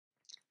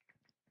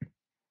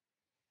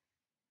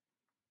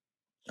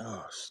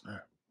Oh,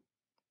 snap.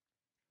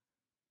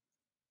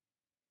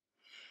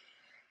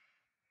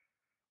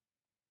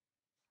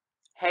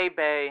 Hey,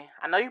 bae.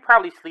 I know you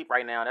probably sleep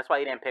right now. That's why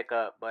you didn't pick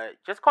up. But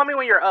just call me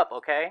when you're up,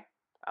 okay?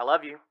 I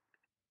love you.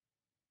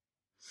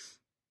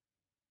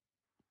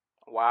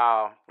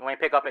 Wow. You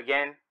ain't pick up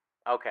again?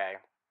 Okay.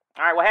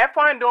 All right. Well, have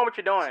fun doing what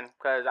you're doing,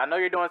 because I know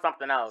you're doing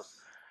something else.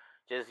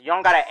 Just, you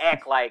don't gotta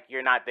act like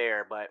you're not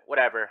there, but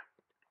whatever.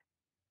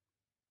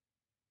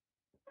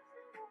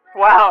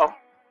 Wow.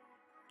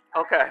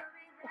 Okay.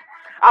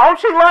 I hope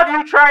she love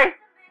you, Trey.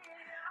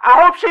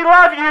 I hope she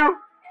love you.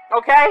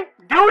 Okay?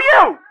 Do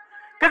you?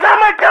 Because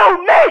I'ma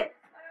do me.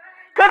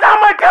 Because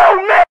I'ma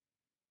do me.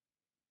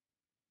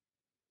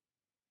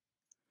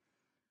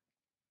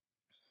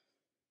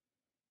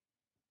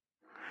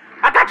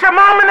 I got your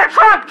mom in the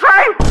trunk,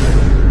 Trey.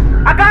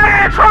 I got her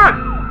in the trunk.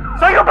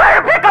 So you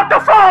better pick up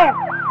the phone.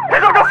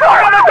 Pick up the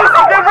phone. I'm gonna do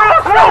something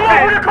real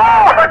stupid.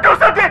 I'm gonna do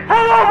something.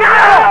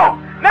 Now.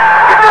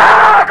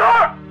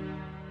 Now.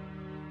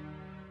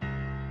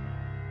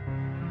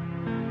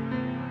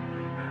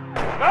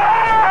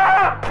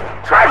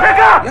 Trey, pick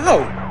up!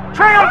 Yo!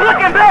 Trey, I'm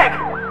blicking back!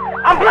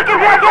 I'm blicking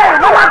back at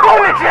him! I'm not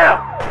going to jail!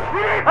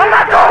 I'm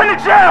not going to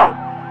jail!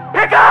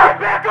 Pick up!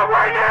 Back up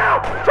right now!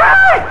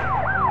 Trey!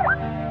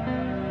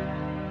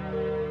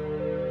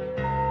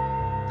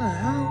 What the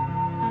hell?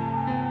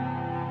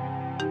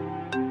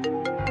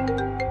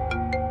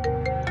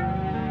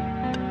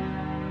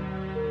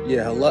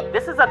 Yeah, hello?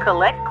 This is a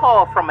collect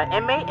call from an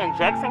inmate in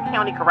Jackson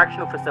County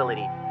Correctional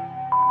Facility.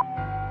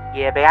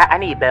 Yeah, babe, I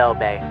need bail,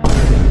 babe.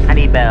 I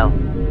need bail.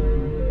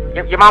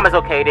 Your mama's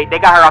okay. They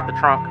got her off the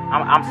trunk.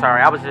 I'm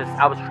sorry. I was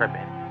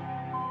tripping.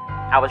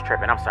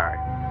 I'm sorry.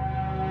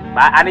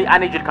 But I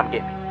need you to come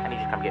get me. I need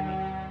you to come get me.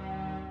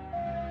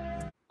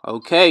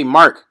 Okay,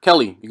 Mark,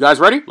 Kelly, you guys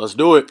ready? Let's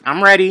do it.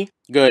 I'm ready.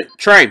 Good.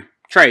 Trey,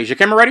 is your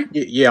camera ready?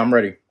 Yeah, I'm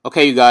ready.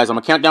 Okay, you guys, I'm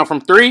gonna count down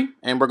from 3,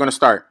 and we're gonna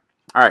start.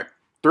 All right,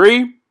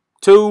 3,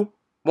 2,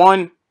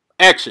 1,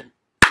 action.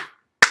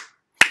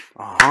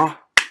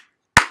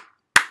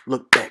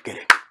 Look back at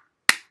it.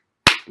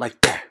 Like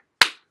that.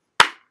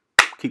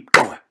 Keep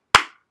going.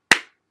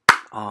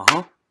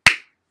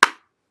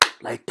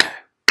 Like that.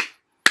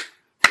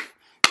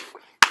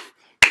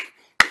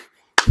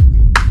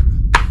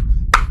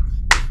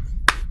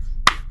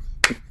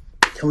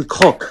 Can we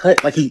call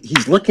cut? Like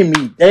he's looking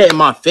me dead in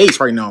my face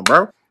right now,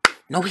 bro.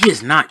 No, he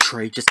is not,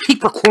 Trey. Just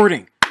keep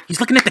recording.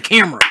 He's looking at the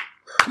camera.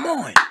 Come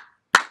on.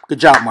 Good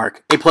job,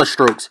 Mark. A+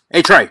 strokes.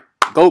 Hey, Trey,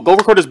 go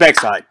record his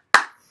backside.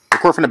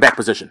 Record from the back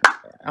position.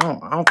 I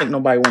don't think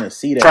nobody want to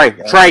see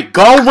that. Trey,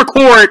 go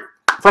record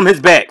from his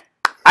back.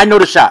 I know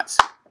the shots.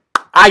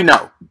 I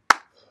know.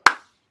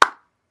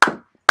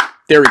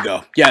 There we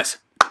go. Yes.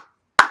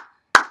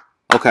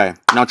 Okay.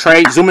 Now,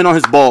 Trey, zoom in on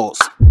his balls.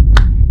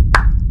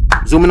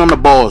 Zoom in on the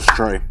balls,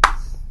 Trey.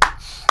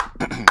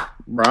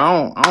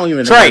 Bro, I don't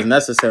even Trey, think it's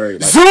necessary.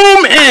 Like,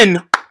 zoom in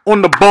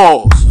on the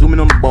balls. Zoom in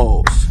on the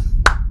balls.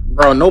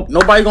 bro,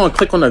 nobody gonna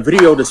click on the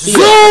video to see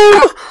Zoom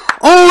that.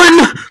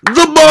 on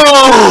the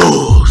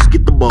balls.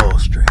 Get the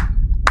balls, Trey.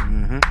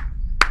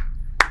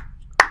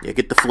 Yeah,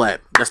 get the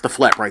flap. That's the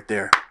flap right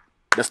there.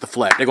 That's the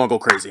flap. They're gonna go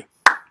crazy.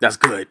 That's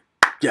good.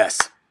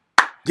 Yes.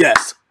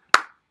 Yes.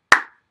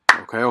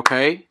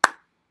 Okay.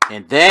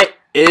 And that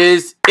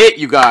is it,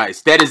 you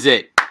guys. That is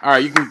it. All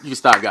right, you can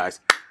stop, guys.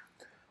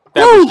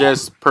 That was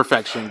just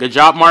perfection. Good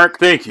job, Mark.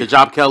 Thank you. Good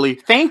job, Kelly.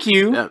 Thank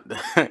you.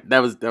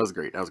 That was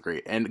great. That was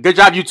great. And good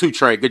job, you too,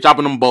 Trey. Good job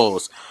on them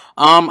balls.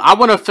 I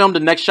want to film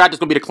the next shot. That's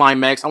going to be the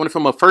climax. I want to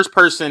film a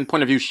first-person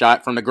point of view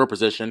shot from the girl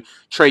position.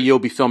 Trey, you'll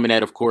be filming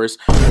that, of course.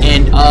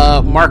 And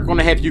Mark, going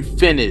to have you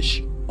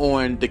finish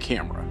on the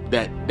camera.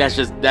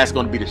 That's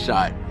going to be the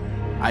shot.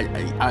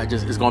 I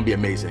just it's going to be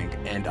amazing.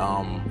 And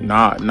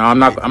Nah, I'm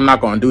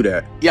not gonna do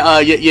that. yeah,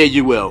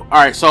 you will.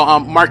 All right. So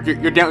Mark,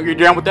 you're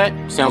down with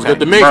that? Sounds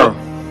good to me.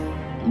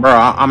 Bro,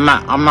 I'm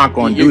not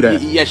going to do that.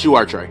 Yes, you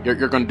are, Trey. You're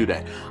going to do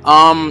that.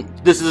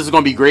 This is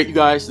going to be great, you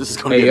guys. This is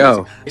going to be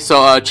amazing.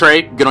 So,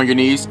 Trey, get on your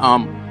knees.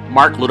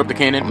 Mark, load up the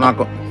cannon. I'm not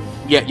going.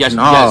 Yes.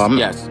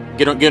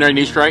 Get on your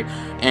knees, Trey.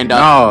 And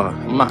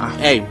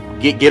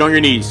hey, get on your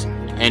knees.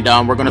 And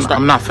we're going to start.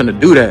 I'm not finna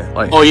do that.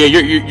 Like, oh yeah,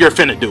 you're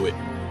finna do it.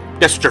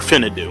 That's what you're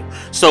finna do.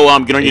 So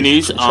get on your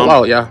knees. Chill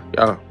out, yeah.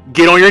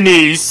 Get on your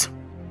knees,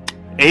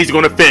 and he's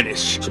gonna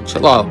finish.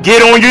 Chill out.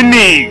 Get on your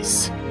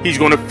knees. He's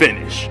gonna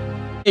finish.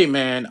 Hey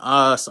man,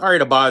 sorry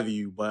to bother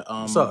you, but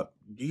What's up?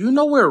 do you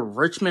know where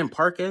Richmond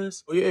Park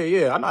is? Oh,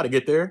 yeah, I know how to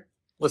get there.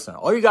 Listen,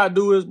 all you gotta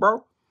do is,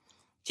 bro,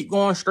 keep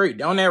going straight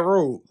down that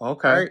road.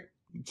 Okay. Right?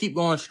 You keep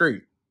going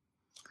straight.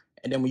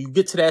 And then when you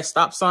get to that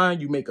stop sign,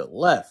 you make a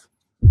left.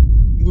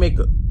 You make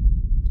a...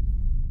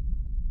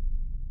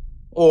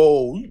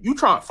 Oh, you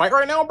trying to fight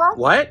right now, bro?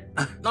 What?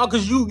 No,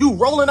 because you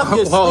rolling up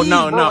your Oh, sleeves,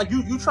 no. bro. Like,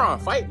 you trying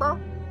to fight, bro?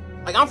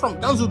 Like, I'm from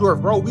Dusseldorf,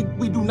 bro.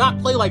 We do not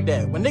play like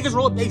that. When niggas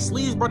roll up their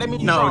sleeves, bro, that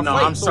means you trying to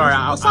fight. I'm sorry.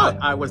 What's up?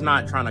 I was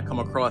not trying to come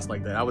across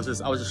like that. I was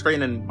just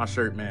straightening my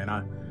shirt, man.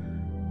 I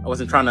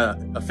wasn't trying to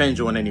offend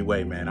you in any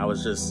way, man. I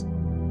was just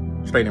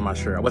straightening my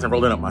shirt. I wasn't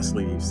rolling up my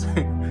sleeves.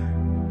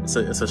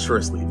 It's a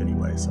short sleeve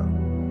anyway, so.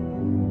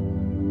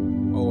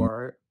 All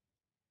right.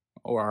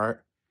 All right.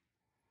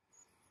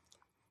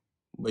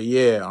 But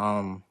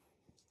yeah,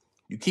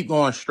 you keep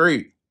going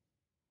straight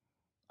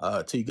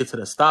till you get to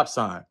the stop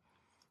sign.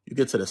 You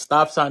get to the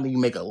stop sign, then you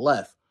make a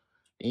left.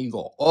 And you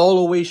go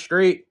all the way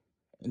straight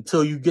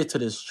until you get to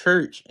this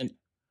church. And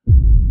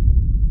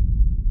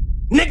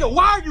nigga,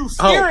 why are you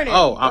staring at me,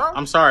 bro?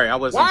 I'm sorry. I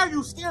was. Why are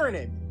you staring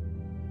at me?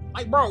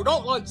 Like, bro,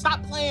 don't like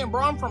stop playing,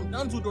 bro. I'm from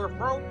Dusseldorf,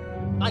 bro.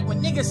 Like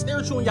when niggas stare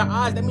at you in your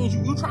eyes, that means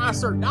you trying to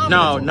assert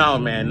dominance. No,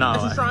 man, no.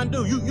 That's what you're trying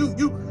to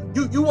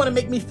do. You want to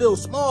make me feel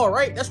small,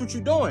 right? That's what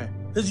you're doing.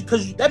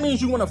 Cause that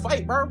means you want to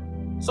fight, bro.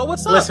 So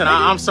what's up? Listen,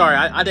 I'm sorry.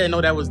 I didn't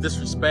know that was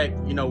disrespect.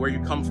 You know where you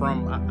come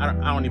from.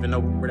 I don't even know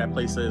where that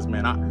place is,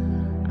 man.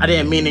 I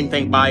didn't mean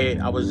anything by it.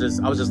 I was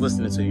just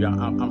listening to you.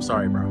 I'm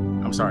sorry, bro.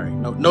 I'm sorry.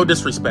 No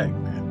disrespect,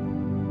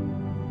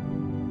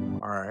 man.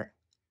 All right.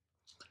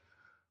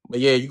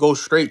 But yeah, you go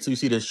straight till you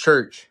see this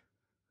church.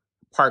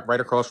 Park right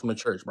across from the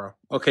church, bro.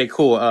 Okay,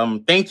 cool.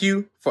 Thank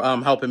you for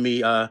helping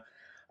me.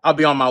 I'll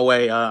be on my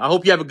way. I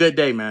hope you have a good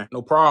day, man.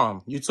 No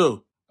problem. You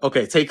too.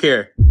 Okay, take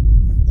care.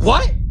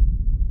 What?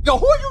 Yo,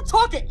 who are you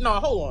talking? No,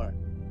 hold on.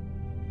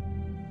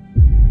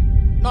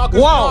 No,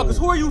 cause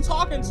who are you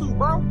talking to,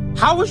 bro?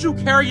 How was you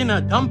carrying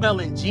a dumbbell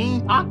in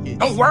jean pockets?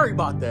 Don't worry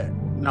about that.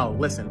 No,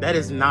 listen, that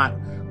is not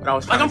what I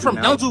was trying I'm to from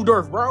do now.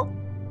 Dusseldorf, bro.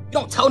 You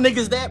don't tell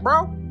niggas that,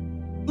 bro.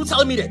 You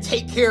telling me to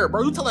take care,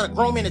 bro. You telling a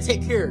grown man to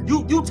take care.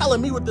 You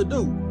telling me what to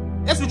do.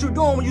 That's what you're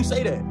doing when you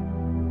say that.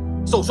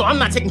 So I'm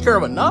not taking care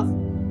of enough?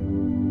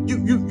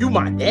 You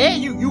my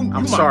dad? I'm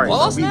I'm my sorry.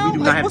 boss We now? do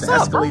Like, not have what's to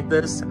up, bro? escalate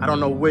this. I don't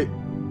know what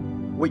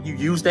you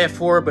use that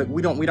for, but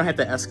we don't have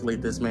to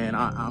escalate this, man.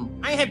 I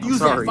ain't have to use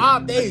sorry. that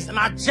 5 days, and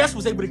I just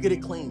was able to get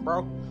it clean,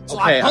 bro.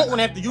 So Okay, I don't want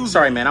to have to use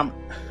sorry, it. man.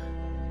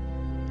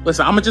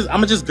 Listen, I'm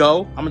gonna just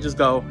go,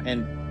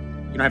 and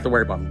you don't have to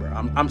worry about me, bro.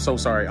 I'm so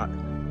sorry.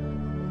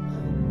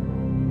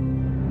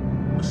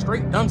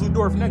 Straight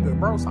Dusseldorf nigga,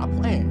 bro. Stop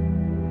playing.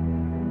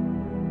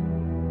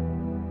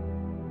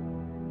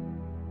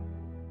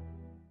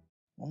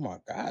 Oh my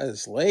God,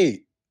 it's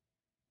late.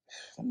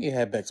 Let me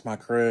head back to my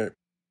crib.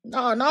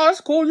 No,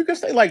 it's cool. You can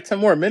stay like 10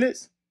 more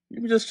minutes.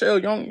 You can just chill.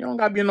 You don't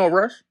gotta be in no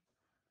rush.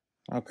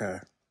 Okay.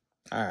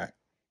 All right.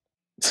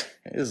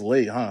 It's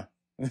late, huh?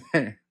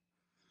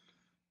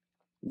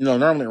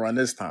 Normally around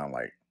this time,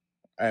 like,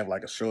 I have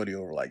like a shorty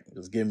over, like,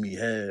 just giving me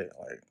head.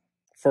 Like,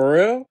 for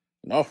real?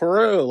 No, for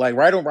real. Like,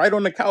 right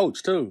on the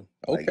couch, too.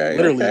 Like, Okay,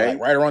 literally, okay. like,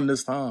 right around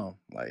this time.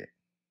 Like,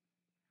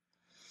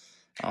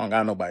 I don't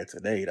got nobody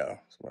today, though.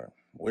 So I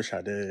wish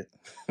I did.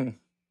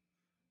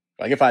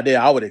 Like, if I did,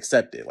 I would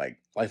accept it. Like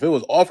if it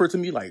was offered to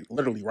me, like,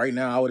 literally right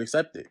now, I would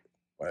accept it.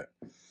 But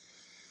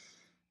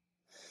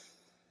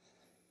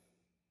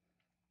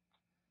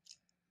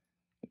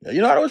yeah,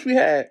 you know what I wish we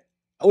had?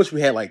 I wish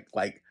we had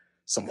like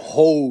some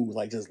hoes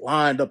like just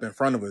lined up in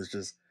front of us,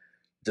 just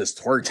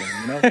twerking,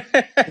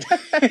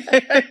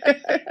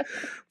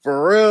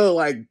 For real,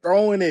 like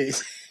throwing it.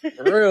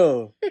 For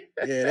real.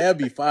 Yeah, that'd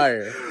be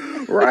fire.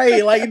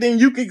 Right. Like then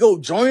you could go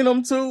join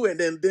them too, and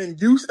then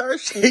you start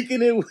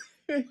shaking it.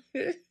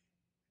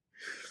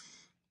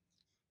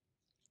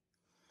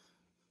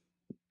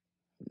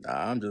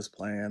 Nah, I'm just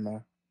playing,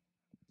 though.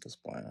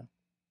 Just playing.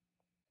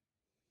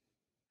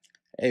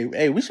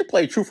 Hey, we should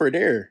play Truth or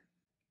Dare.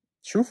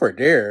 Truth or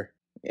Dare?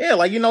 Yeah,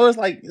 like,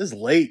 it's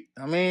late.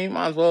 I mean,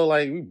 might as well,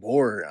 like, we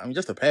bored. I mean,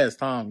 just to pass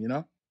time,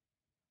 All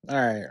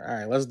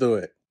right, let's do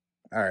it.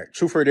 All right,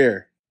 Truth or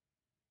Dare?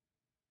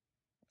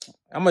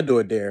 I'm gonna do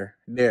a dare.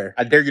 Dare.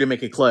 I dare you to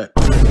make it clap.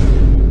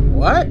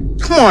 What?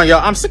 Come on,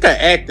 y'all. I'm sick of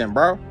acting,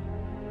 bro.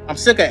 I'm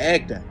sick of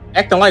acting.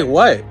 Acting like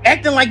what?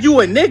 Acting like you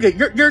a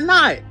nigga. You're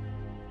not.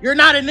 You're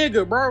not a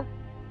nigga, bro.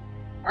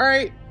 All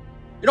right?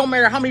 It don't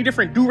matter how many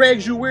different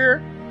do-rags you wear,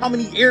 how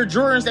many Air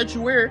Jordans that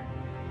you wear.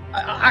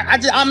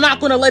 I'm not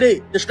going to let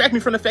it distract me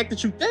from the fact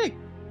that you think.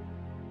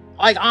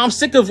 Like, I'm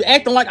sick of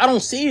acting like I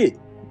don't see it.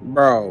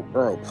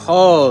 Bro,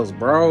 pause,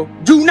 bro.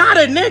 You not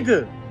a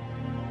nigga.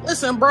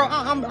 Listen, bro,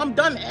 I'm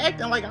done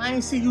acting like I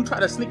ain't see you try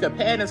to sneak a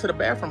pad into the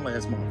bathroom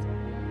last month.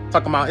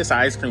 Talking about it's an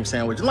ice cream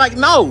sandwich. Like,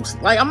 no.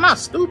 Like, I'm not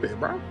stupid,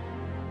 bro.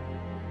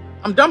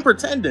 I'm done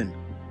pretending.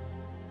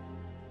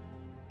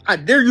 I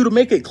dare you to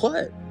make it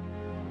clap.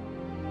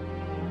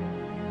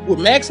 With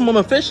maximum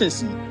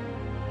efficiency.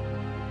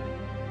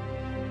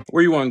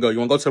 Where you want to go? You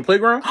want to go to the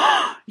playground?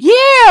 Yeah.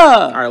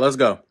 All right, let's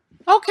go.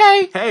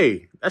 Okay.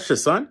 Hey, that's your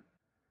son?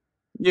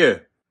 Yeah.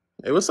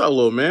 Hey, what's up,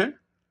 little man?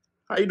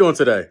 How you doing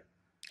today?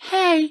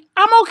 Hey,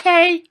 I'm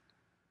okay.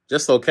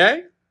 Just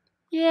okay?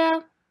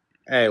 Yeah.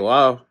 Hey,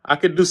 well, I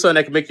could do something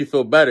that can make you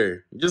feel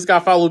better. You just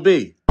gotta follow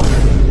me.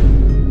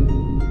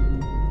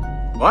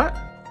 What?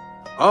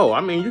 Oh,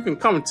 I mean, you can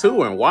come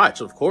too and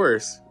watch, of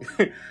course.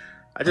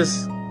 I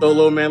just thought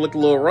little man looked a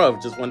little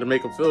rough. Just wanted to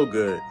make him feel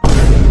good.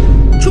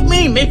 What you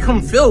mean make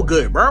him feel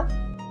good, bro?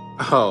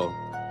 Oh,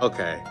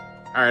 okay.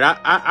 All right,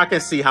 I can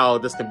see how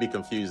this can be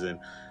confusing.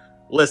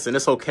 Listen,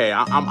 it's okay.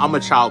 I'm a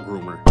child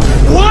groomer.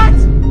 What?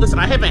 Listen,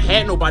 I haven't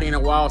had nobody in a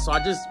while, so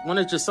I just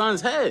wanted your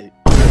son's head.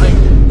 Like,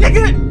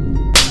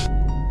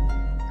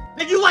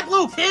 Nigga, you like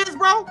little kids,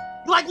 bro?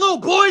 You like little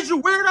boys,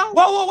 you weirdo?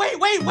 Whoa, wait,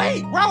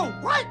 bro,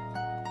 what?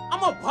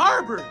 I'm a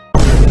barber.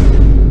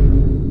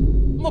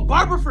 I'm a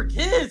barber for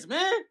kids,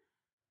 man.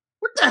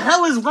 What the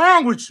hell is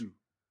wrong with you?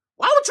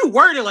 Why would you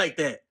word it like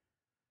that?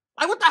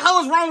 Like, what the hell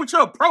is wrong with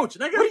your approach,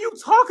 nigga? What are you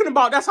talking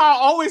about? That's how I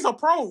always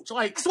approach.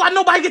 Like, that's why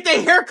nobody get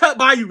their hair cut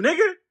by you,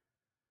 nigga.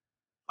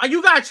 Like,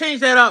 you gotta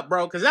change that up,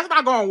 bro, because that's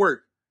not gonna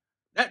work.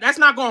 That's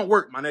not gonna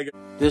work, my nigga.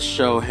 This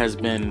show has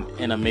been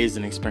an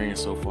amazing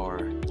experience so far.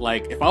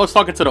 Like, if I was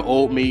talking to the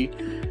old me,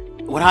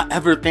 would I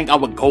ever think I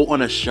would go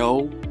on a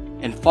show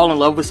and fall in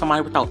love with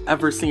somebody without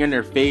ever seeing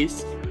their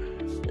face?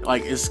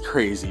 Like, it's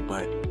crazy,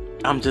 but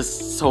I'm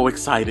just so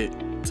excited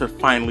to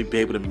finally be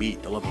able to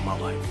meet the love of my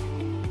life.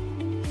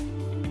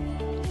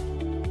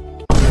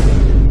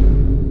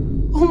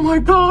 Oh my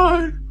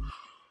God.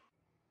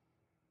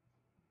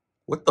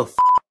 What the f?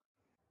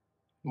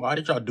 Why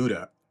did y'all do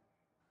that?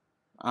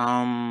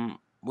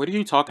 What are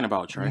you talking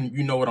about, Trey?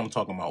 You know what I'm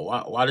talking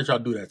about. Why did y'all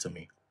do that to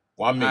me?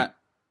 Why me?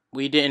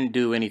 We didn't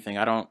do anything.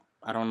 I don't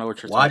know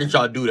what you're Why talking did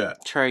y'all do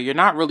that? Trey, you're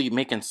not really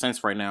making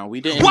sense right now.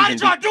 We didn't. Why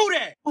did y'all do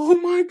that? Oh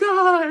my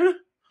God.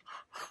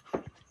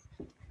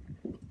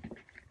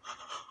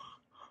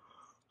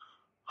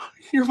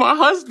 You're my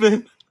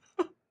husband.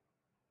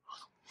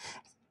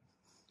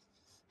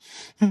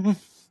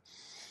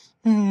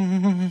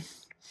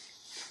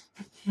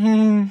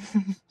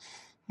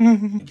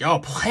 Y'all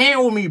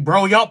playing with me,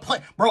 bro.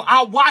 Bro,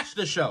 I watched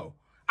the show.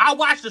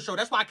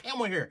 That's why I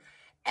came on here.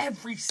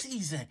 Every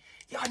season,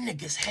 y'all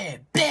niggas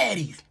had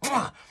baddies.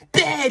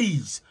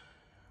 Baddies.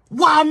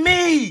 Why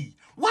me?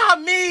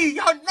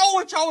 Y'all know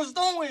what y'all was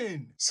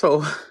doing.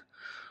 So,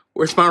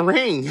 where's my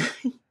ring?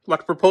 You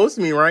about to propose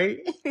to me, right?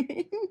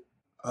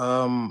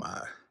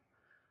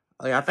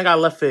 I think I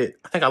left it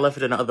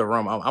in the other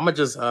room. I'm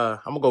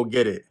gonna go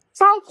get it.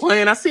 Stop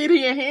playing. I see it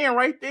in your hand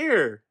right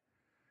there.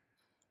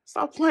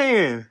 Stop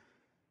playing.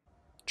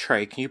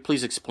 Trey, can you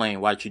please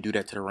explain why did you do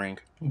that to the ring?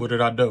 What did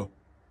I do?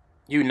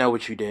 You know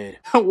what you did.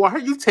 Why are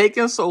you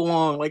taking so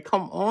long? Like,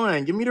 come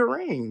on, give me the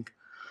ring.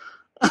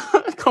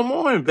 Come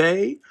on,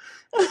 babe.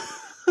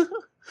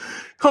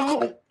 Come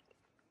on.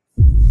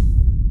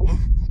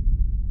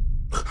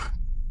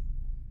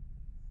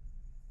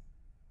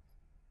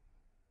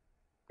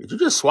 Did you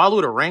just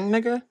swallow the ring,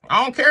 nigga?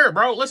 I don't care,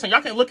 bro. Listen,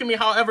 y'all can look at me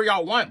however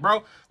y'all want,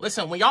 bro.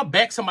 Listen, when y'all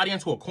back somebody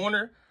into a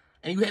corner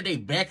and you had their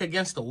back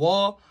against the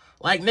wall,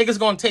 like, niggas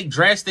gonna take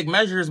drastic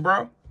measures,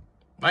 bro.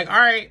 Like, all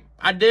right,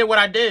 I did what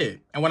I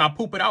did. And when I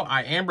poop it out,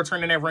 I am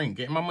returning that ring,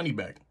 getting my money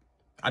back.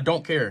 I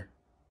don't care.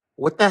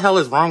 What the hell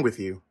is wrong with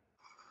you?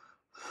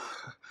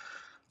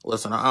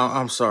 Listen,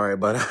 I'm sorry,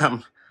 but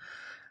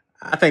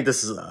I think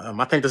this is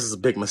a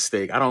big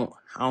mistake. I don't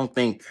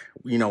think,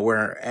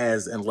 we're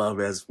as in love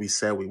as we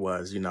said we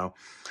was,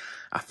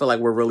 I feel like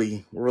we're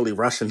really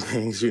rushing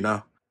things,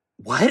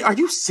 What? Are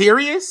you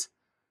serious?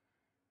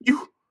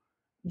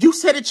 You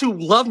said that you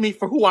love me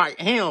for who I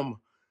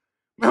am.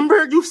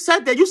 Remember? You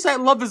said that. You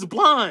said love is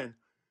blind.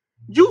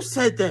 You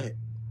said that.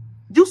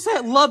 You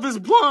said love is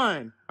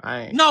blind.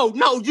 No,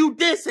 you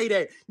did say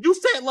that. You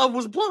said love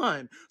was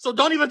blind. So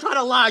don't even try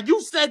to lie.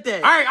 You said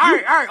that. All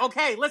right.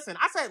 Okay, listen.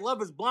 I said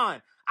love is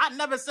blind. I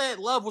never said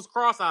love was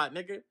cross-eyed,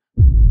 nigga.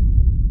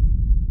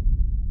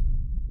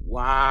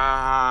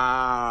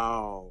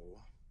 Wow.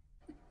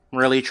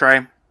 Really,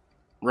 Trey?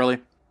 Really?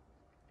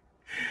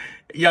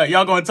 Yeah,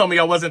 y'all gonna tell me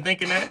I wasn't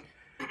thinking that?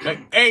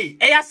 Like, hey,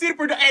 I see the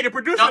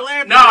producer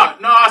laughing. No,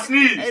 I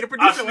sneezed. Hey, the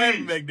producer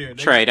laughing back there.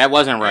 Trey, that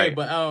wasn't right. Hey,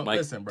 but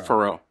listen, bro.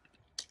 For real.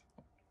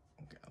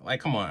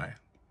 Like, come on,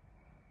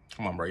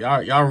 bro.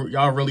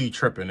 Y'all really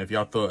tripping if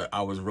y'all thought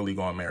I was really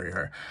gonna marry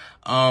her.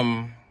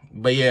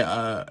 But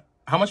yeah,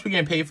 how much we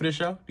getting paid for this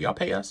show? Do y'all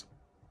pay us?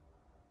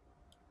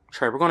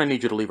 Trey, we're gonna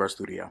need you to leave our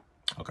studio.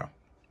 Okay.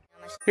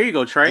 Here you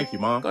go, Trey. Thank you,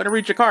 Mom. Go ahead and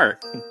read your card.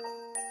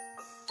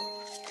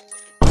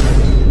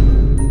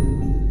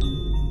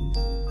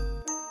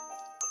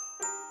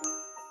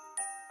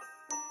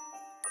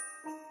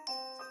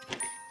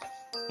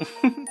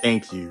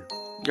 Thank you.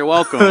 You're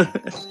welcome.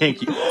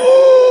 Thank you.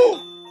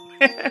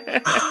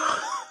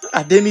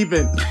 I didn't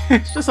even.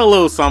 It's just a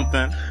little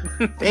something.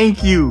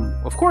 Thank you.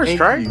 Of course, Thank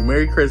Trey. you.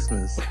 Merry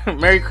Christmas.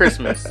 Merry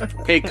Christmas.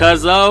 Okay,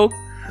 Cuzzo.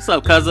 What's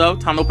up, Cuzzo?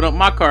 Time to open up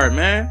my card,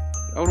 man.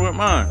 Open up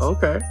mine.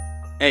 Okay.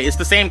 Hey, it's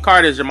the same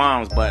card as your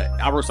mom's, but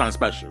I wrote something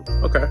special.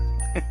 Okay.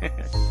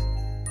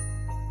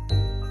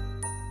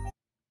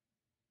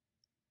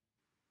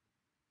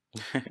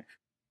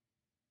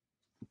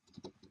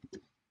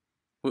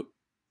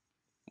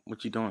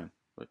 What you doing?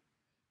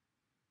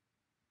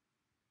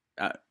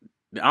 I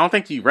don't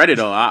think you read it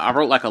though. I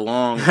wrote like a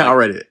long. Like, I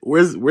read it.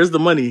 Where's the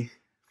money?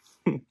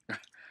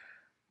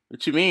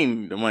 What you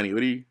mean the money?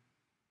 What are you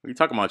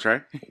talking about, Trey?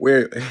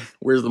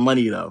 Where's the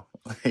money though?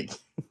 Like,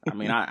 I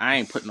mean, I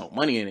ain't putting no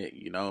money in it,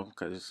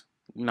 because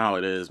you know how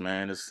it is,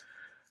 man.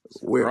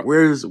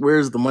 Where's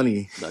the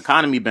money? The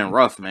economy been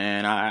rough,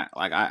 man.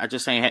 I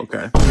just ain't had.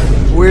 Okay.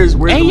 Where's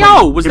hey, the yo,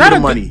 money? was Give that me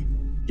the money?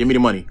 Give me the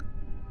money.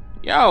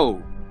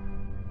 Yo,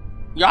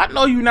 I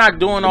know you not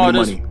doing all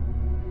this. Money.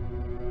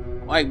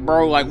 Like,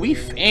 bro, like we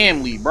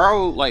family,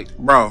 bro. Like,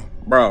 bro,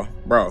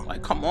 Bro.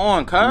 Like, come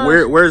on, cuz.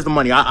 Where's the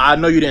money? I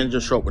know you didn't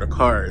just show up with a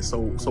card. So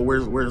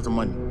where's the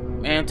money?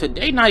 Man,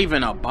 today not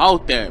even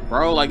about that,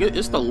 bro. Like,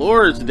 it's the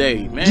Lord's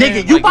Day, man.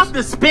 Nigga, you like, about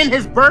to spend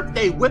his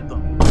birthday with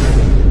him.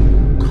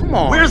 Come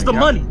on. Where's the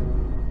money?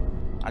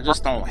 I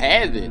just don't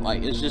have it.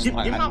 Like, it's just Give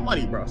like... me my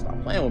money, bro.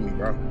 Stop playing with me,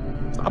 bro.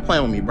 Stop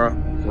playing with me, bro.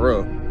 For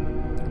real.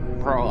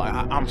 Bro, like,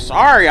 I'm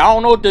sorry. I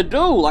don't know what to do.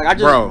 Like, I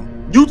just... Bro,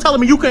 you telling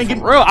me you can't get...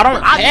 real, I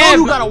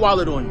know you got a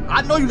wallet on you.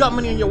 I know you got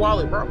money in your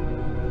wallet, bro.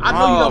 I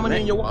know you got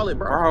money in your wallet,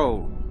 bro.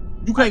 Bro.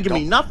 You can't give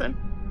me nothing.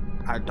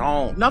 I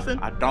don't. Nothing?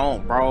 I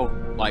don't, bro.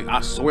 Like,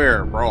 I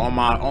swear, bro, on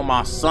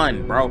my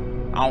son, bro.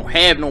 I don't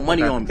have no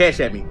money on me. Cash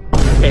at me.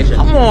 Cash at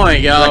Come me.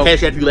 on, yo. I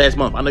cash at you last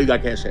month. I know you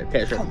got cash at.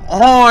 Cash at me.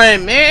 Come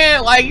on,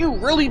 man. Like, you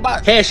really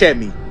about... Cash at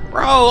me.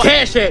 Bro.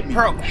 Cash at me.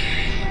 Bro.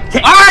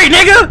 Alright,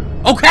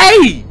 nigga.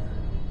 Okay.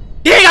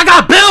 Dang, I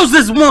got bills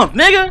this month,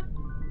 nigga.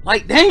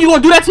 Like, dang, you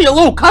gonna do that to your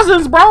little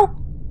cousins, bro?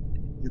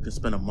 You can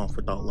spend a month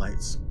without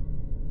lights.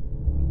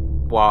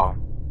 Wow.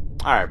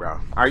 Alright, bro.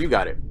 Alright, you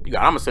got it. You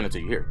got it. I'm gonna send it to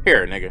you.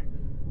 Here, nigga.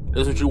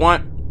 This is what you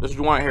want? This is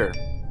what you want? Here.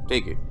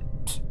 Take it.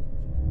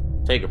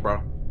 Take it,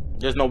 bro.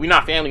 Just know we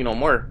not family no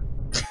more.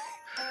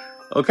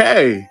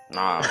 Okay.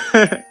 Nah.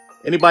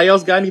 Anybody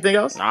else got anything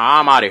else? Nah,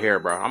 I'm out of here,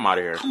 bro. I'm out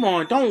of here. Come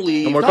on, don't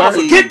leave. No more Don't cards?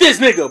 forget this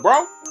nigga,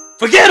 bro.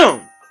 Forget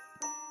him.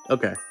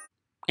 Okay.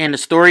 And the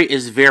story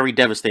is very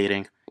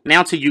devastating.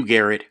 Now to you,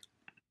 Garrett.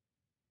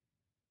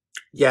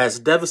 Yes,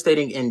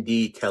 devastating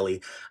indeed,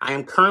 Kelly. I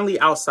am currently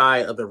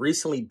outside of the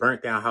recently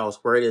burnt down house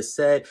where it is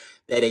said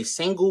that a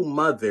single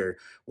mother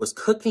was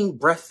cooking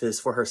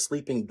breakfast for her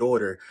sleeping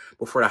daughter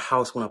before the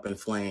house went up in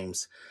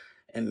flames.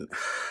 And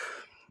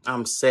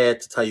I'm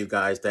sad to tell you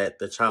guys that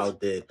the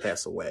child did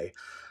pass away.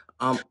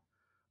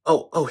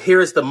 Oh, here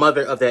is the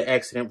mother of that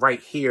accident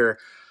right here.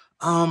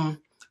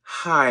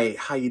 Hi,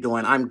 how you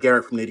doing? I'm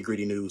Garrett from Nitty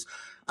Gritty News.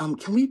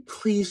 Can we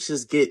please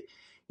just get,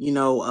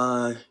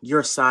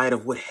 your side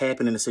of what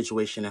happened in the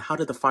situation and how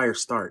did the fire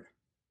start?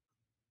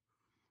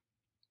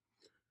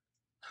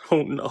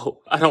 Oh no,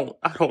 I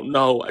don't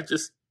know.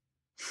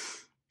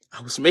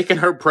 I was making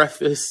her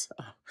breakfast.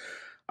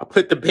 I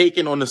put the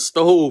bacon on the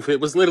stove.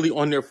 It was literally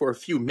on there for a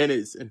few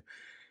minutes and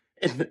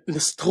the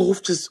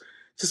stove just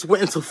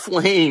went into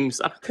flames.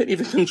 I couldn't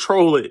even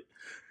control it.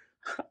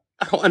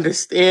 I don't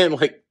understand.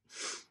 Like,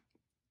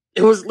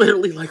 it was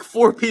literally like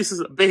 4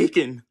 pieces of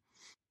bacon.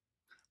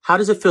 How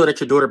does it feel that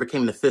your daughter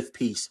became the 5th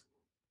piece?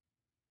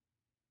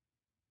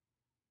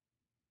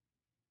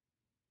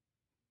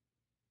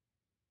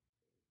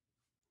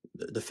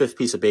 The 5th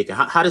piece of bacon.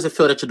 How does it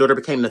feel that your daughter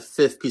became the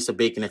 5th piece of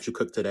bacon that you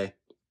cooked today?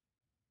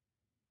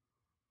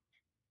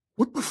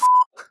 What the f?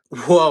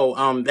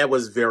 Whoa, that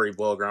was very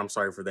vulgar. I'm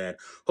sorry for that.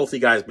 Hopefully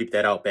you guys beep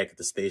that out back at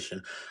the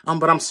station.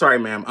 But I'm sorry,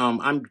 ma'am.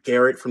 I'm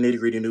Garrett from Nitty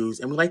Gritty News,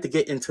 and we like to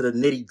get into the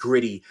nitty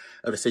gritty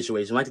of the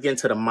situation. We like to get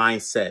into the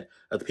mindset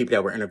of the people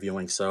that we're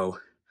interviewing. So,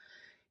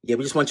 yeah,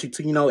 we just want you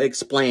to,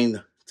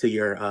 explain to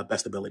your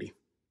best ability.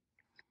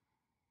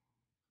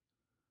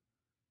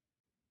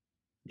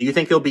 Do you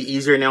think it'll be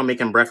easier now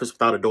making breakfast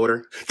without a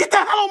daughter? Get the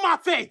hell on my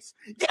face!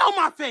 Get on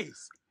my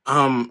face!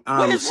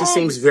 She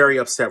seems very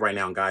upset right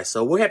now, guys.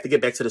 So we'll have to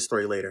get back to the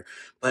story later.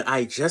 But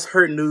I just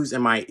heard news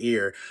in my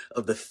ear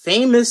of the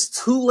famous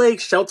 2-leg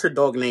shelter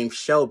dog named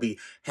Shelby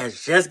has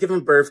just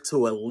given birth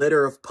to a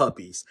litter of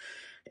puppies.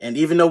 And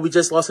even though we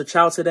just lost a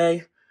child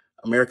today,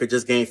 America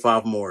just gained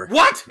 5 more.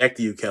 What? Back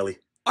to you, Kelly.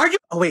 Are you?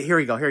 Oh, wait, here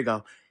we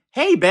go.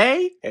 Hey,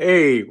 bae.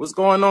 Hey, what's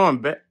going on,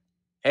 bae?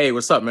 Hey,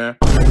 what's up, man?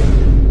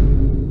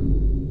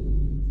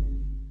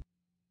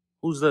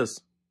 Who's this?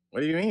 What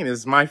do you mean?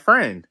 It's my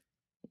friend.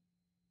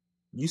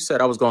 You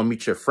said I was going to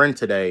meet your friend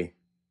today.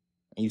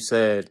 And you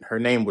said her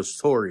name was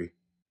Tori.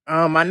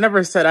 I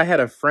never said I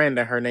had a friend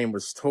and her name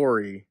was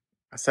Tori.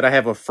 I said I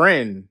have a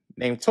friend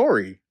named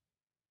Tori.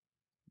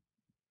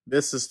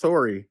 This is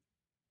Tori.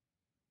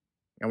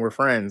 And we're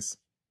friends.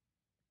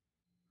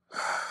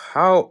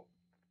 How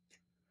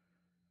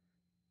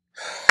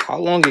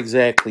long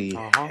exactly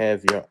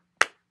have you...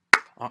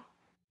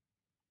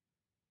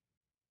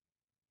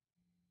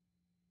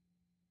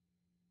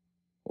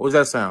 What was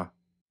that sound?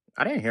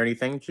 I didn't hear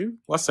anything. Did you?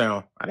 What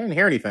sound? I didn't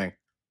hear anything.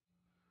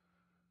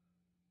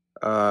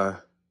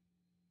 How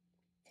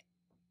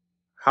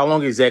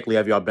long exactly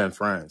have y'all been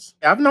friends?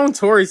 I've known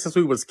Tori since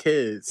we was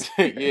kids.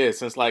 Yeah,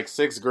 since like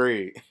 6th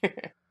grade.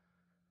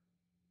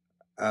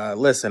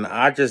 Listen,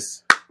 I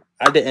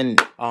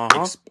didn't...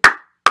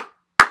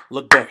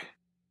 Look back.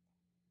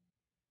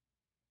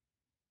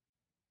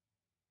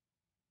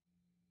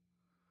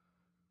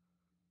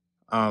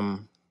 I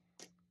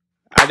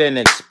didn't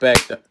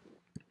expect that.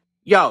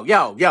 Yo,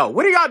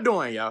 what are y'all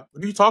doing, yo?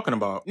 What are you talking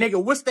about?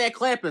 Nigga, what's that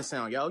clapping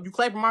sound, yo? You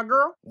clapping my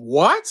girl?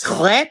 What?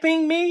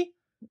 Clapping me?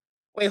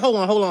 Wait, hold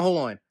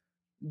on.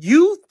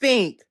 You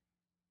think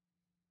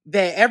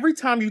that every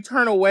time you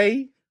turn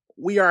away,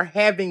 we are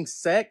having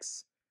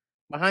sex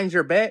behind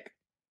your back?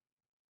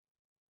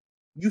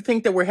 You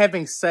think that we're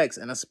having sex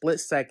in a split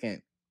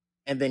second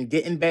and then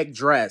getting back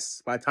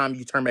dressed by the time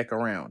you turn back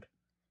around?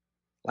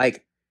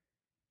 Like,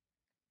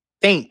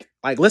 think.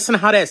 Like, listen to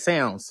how that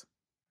sounds.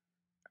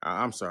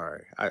 I'm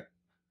sorry.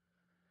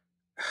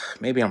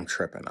 Maybe I'm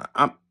tripping.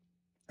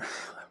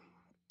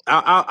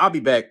 I'll be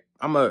back.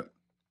 I'm gonna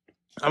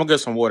get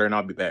some water and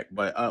I'll be back.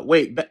 But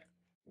wait.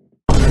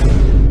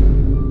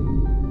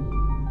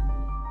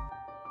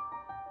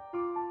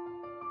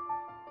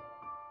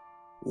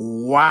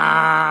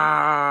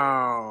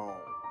 Wow.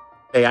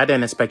 Hey, I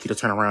didn't expect you to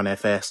turn around that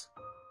fast.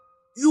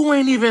 You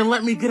ain't even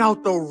let me get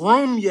out the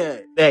room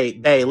yet.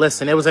 Bae,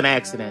 listen, it was an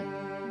accident.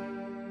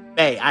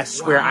 Bae, I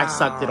swear I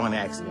sucked it on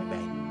accident, bae.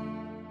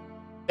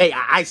 Bae,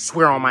 I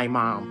swear on my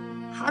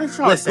mom. How did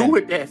y'all do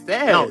it that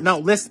fast? No,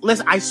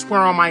 listen, I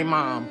swear on my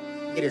mom.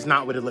 It is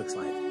not what it looks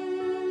like.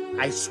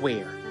 I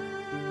swear.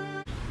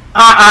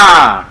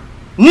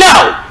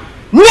 No!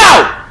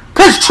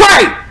 Cause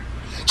Trey!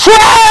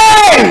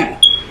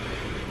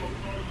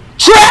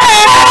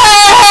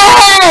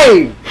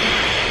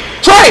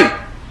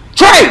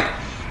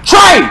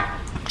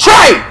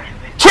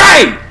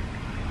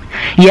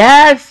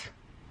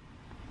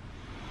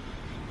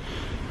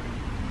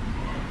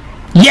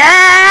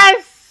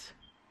 Yes!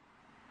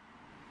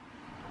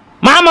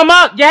 Mom, I'm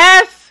up!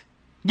 Yes!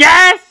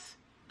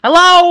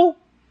 Hello?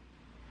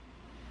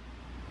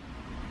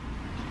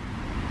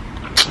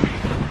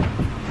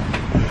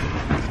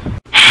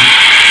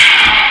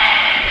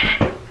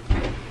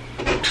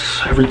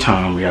 Every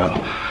time, yo.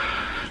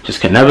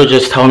 Just can never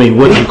just tell me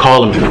what you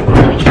calling me for.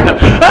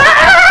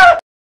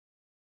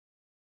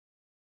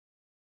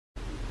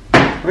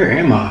 Where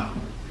am I?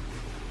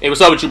 Hey,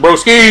 what's up with you,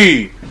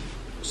 broski?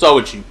 What's up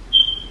with you?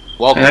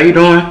 Welcome. Hey, how you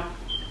doing?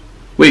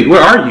 Wait,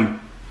 where are you?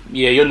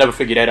 Yeah, you'll never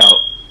figure that out.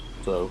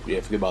 So, yeah,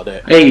 forget about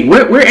that. Hey,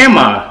 where am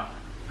I?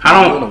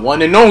 You're the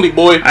one and only,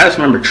 boy. I just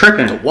remember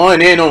tripping. The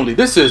one and only.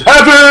 This is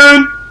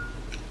heaven!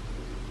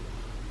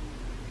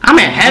 I'm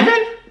in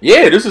heaven?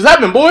 Yeah, this is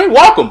heaven, boy.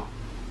 Welcome.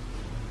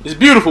 It's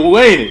beautiful,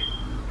 ain't it?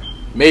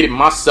 Made it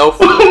myself.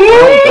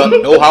 I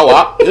don't know how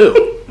I feel.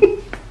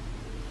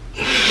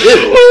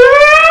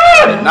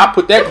 I did not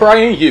put that cry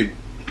in you.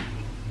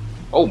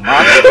 Oh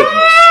my goodness.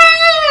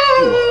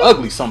 You are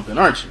ugly something,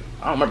 aren't you?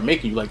 I don't remember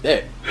making you like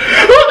that.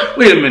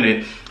 Wait a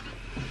minute.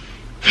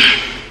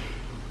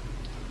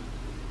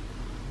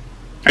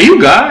 Are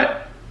you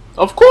God?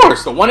 Of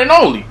course, the one and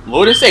only,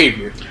 Lord and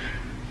Savior.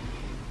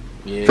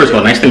 Yeah. First of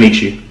all, nice to meet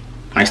you.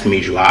 Nice to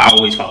meet you. I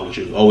always followed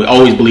you.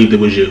 Always believed it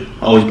was you.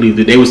 Always believed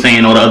that they were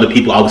saying all the other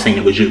people. I was saying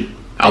it was you.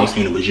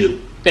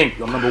 Thank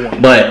you. I'm number one.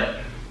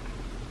 But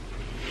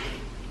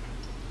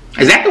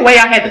is that the way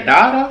I had to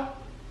die, though?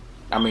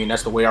 I mean,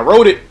 that's the way I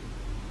wrote it.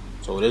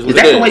 So it is what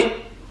Is that the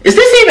way? Is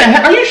this even?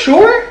 Are you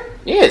sure?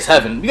 Yeah, it's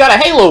heaven. You got a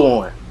halo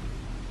on.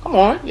 Come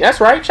on. Yeah,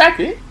 that's right. Check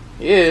it.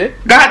 Yeah.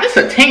 God, this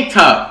is a tank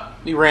top.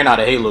 We ran out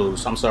of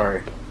halos. I'm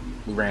sorry.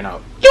 We ran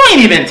out. You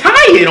ain't even tie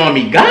it on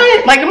me,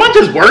 God. Like, am I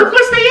just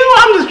worthless to you?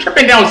 I'm just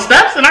tripping down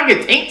steps and I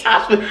get tank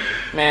tops with...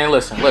 Man,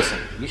 listen.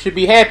 You should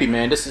be happy,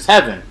 man. This is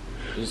heaven.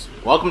 Just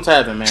welcome to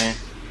heaven, man.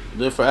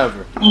 Live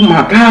forever. Oh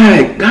my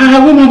God.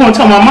 God, what am I going to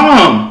tell my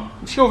mom?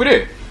 She over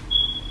there.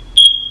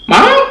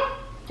 Mom?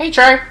 Hey,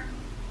 Trey.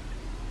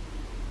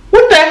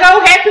 What the hell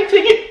happened to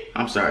you?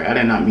 I'm sorry. I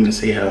did not mean to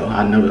say hell.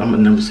 I'm going to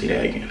never say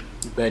that again.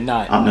 You better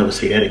not. I'll never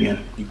say that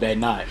again. You better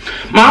not.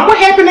 Mom, what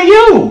happened to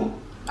you?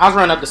 I was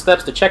running up the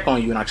steps to check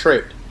on you and I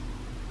tripped.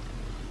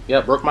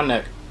 Yep, broke my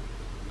neck.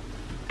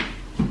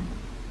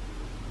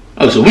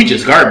 Oh, so we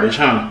just garbage,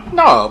 huh?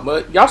 No,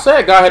 but y'all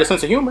said God had a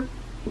sense of humor.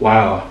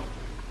 Wow.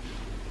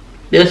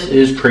 This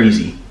is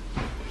crazy.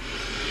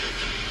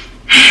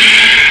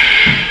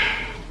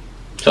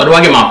 So do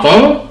I get my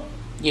phone?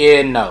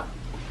 Yeah, no.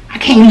 I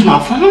can't use my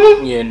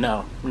phone? Yeah,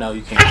 no. No,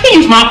 you can't. I can't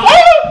use my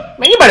phone?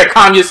 Man, you better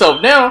calm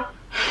yourself down.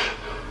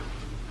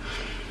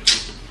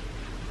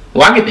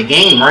 Well, I get the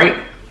game,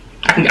 right?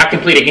 I can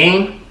play the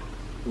game?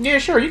 Yeah,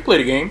 sure, you can play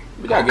the game.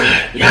 We got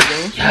games.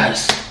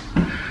 Yes.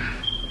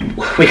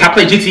 Wait, can I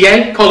play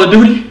GTA? Call of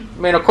Duty?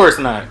 Man, of course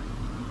not.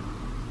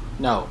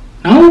 No.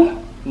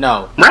 No?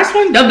 No.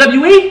 Wrestling?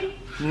 WWE?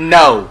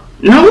 No.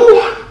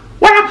 No?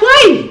 What I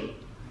play?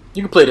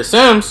 You can play The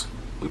Sims.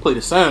 We play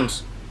The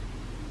Sims.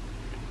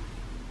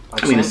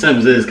 I mean, The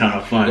Sims is kind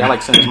of fun. Yeah, I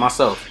like Sims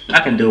myself. I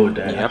can deal with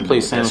that. Yeah, I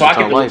play Sims. So I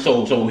can do,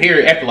 so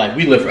here after life,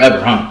 we live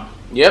forever, huh?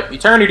 Yep,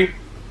 eternity.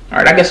 All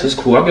right, I guess it's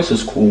cool. All right,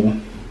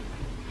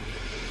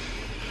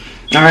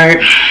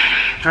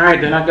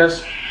 then I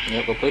guess.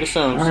 Yep, go play The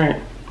Sims. All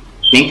right.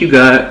 Thank you,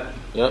 God.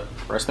 Yep,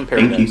 rest in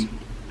paradise. Thank you.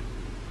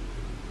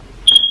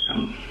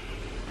 I'm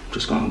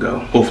just gonna go.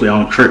 Hopefully,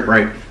 I don't trip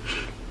right.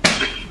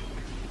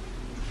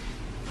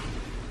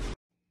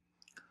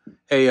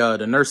 Hey,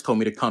 the nurse told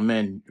me to come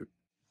in.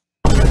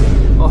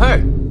 Oh,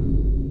 hey.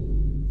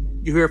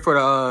 You here for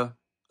the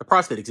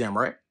prostate exam,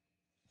 right?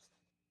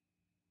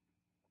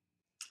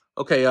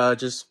 Okay,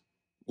 just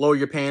lower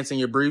your pants and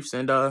your briefs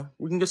and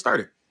we can get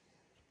started.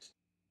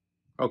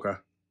 Okay.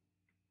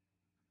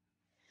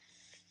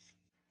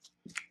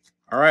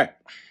 All right.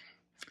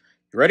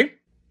 You ready?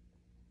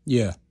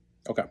 Yeah.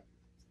 Okay.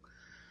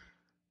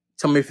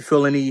 Tell me if you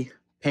feel any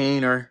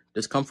pain or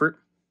discomfort.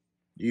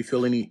 Do you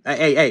feel any...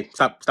 Hey,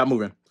 stop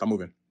moving. Stop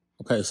moving.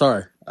 Okay,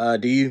 sorry.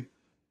 Do you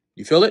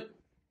feel it?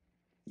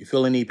 You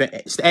feel any pain?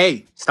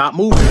 Hey, stop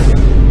moving.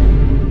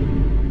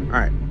 All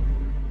right.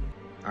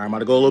 I'm about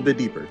to go a little bit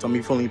deeper. Tell me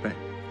you feel any pain.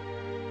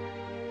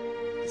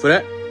 You feel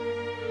that?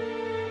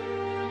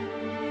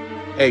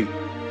 Hey,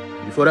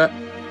 you feel that?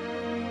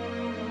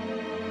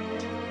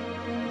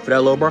 You feel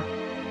that, little bro?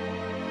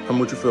 Tell me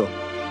what you feel.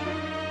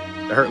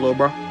 That hurt, little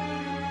bro?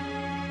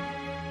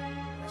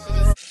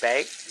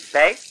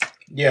 Bae?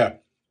 Yeah.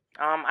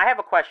 I have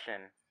a question.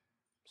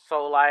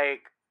 So,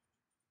 like,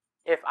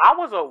 if I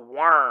was a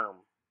worm,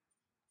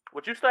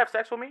 would you still have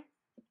sex with me?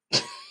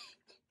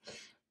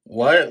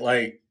 What?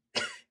 Like,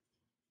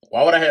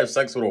 why would I have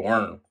sex with a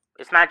worm?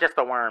 It's not just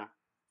a worm.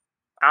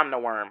 I'm the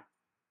worm.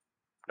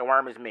 The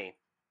worm is me.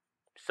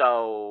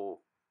 So,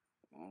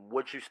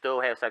 would you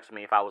still have sex with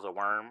me if I was a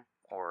worm?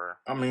 Or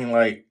I mean,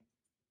 like,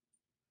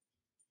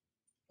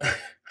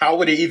 how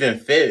would it even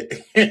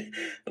fit?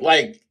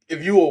 Like,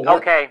 if you were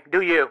okay,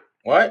 do you?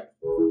 What?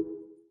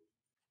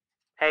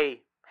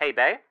 Hey,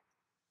 bae?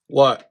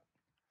 What?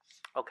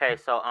 Okay,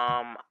 so,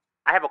 I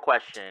have a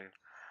question.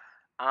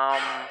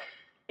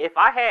 If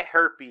I had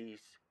herpes,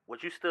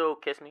 would you still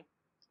kiss me?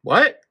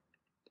 What?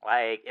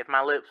 Like, if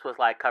my lips was,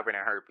 like, covered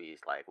in herpes,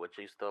 like, would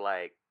you still,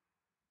 like,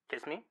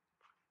 kiss me?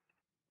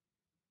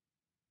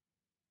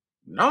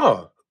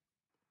 No.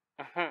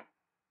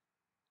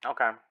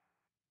 Okay.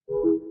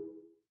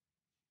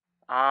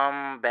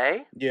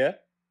 Bae? Yeah.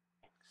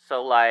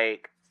 So,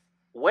 like,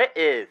 what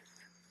if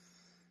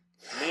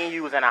me and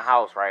you was in a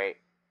house, right?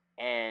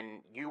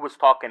 And you was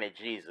talking to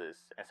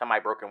Jesus and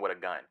somebody broke in with a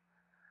gun.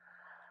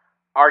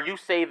 Are you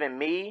saving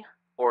me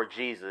or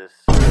Jesus?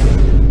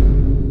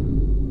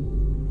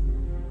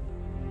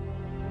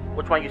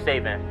 Which one you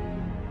saving?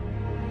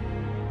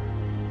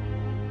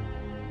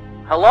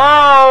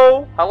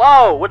 Hello?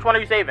 Hello? Which one are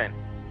you saving?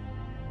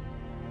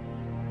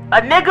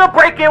 A nigga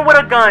break in with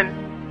a gun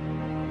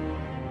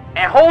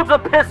and holds a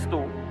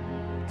pistol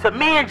to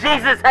me and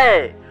Jesus'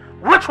 head.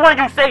 Which one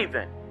are you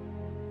saving?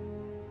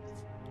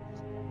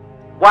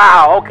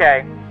 Wow,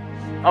 okay.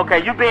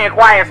 Okay, you being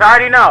quiet, so I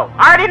already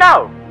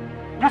know.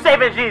 You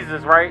saving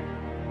Jesus, right?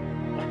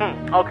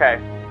 Okay.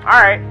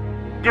 Alright.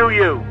 Do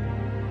you?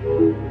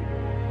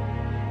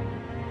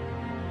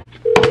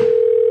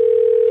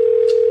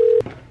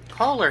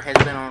 Caller has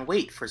been on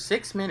wait for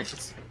 6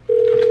 minutes.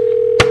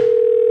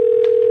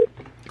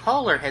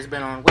 Caller has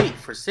been on wait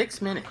for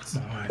 6 minutes.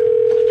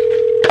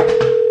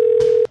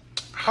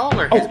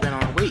 Caller has been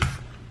on wait.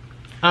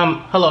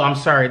 Hello, I'm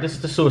sorry. This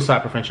is the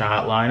suicide prevention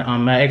hotline.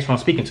 My ex phone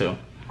speaking to.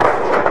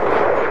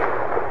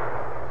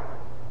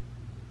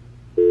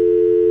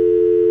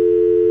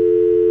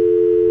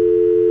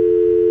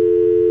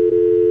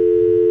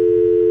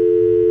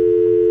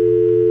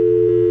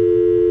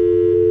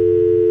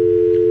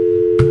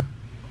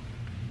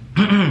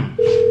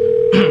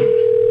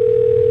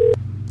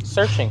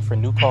 Searching for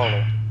new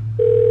caller.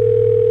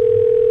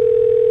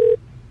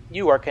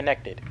 You are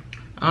connected.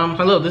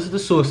 Hello, this is the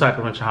suicide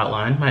prevention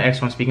hotline. My ex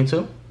phone speaking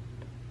to.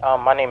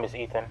 My name is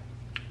Ethan.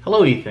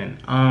 Hello, Ethan.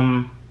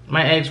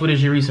 My ex, what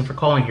is your reason for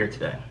calling here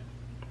today?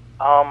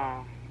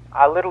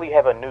 I literally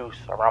have a noose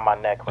around my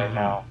neck right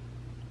now,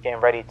 getting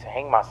ready to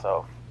hang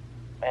myself.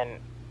 And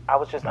I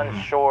was just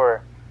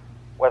unsure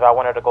whether I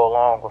wanted to go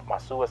along with my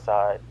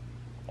suicide.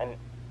 And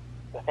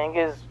the thing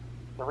is,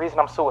 the reason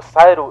I'm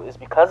suicidal is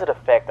because of the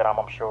fact that I'm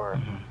unsure.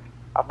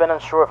 I've been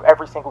unsure of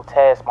every single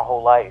task my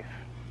whole life,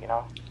 you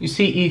know? You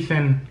see,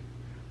 Ethan,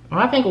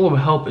 what I think what would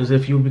help is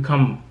if you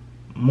become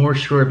more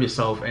sure of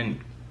yourself and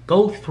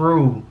go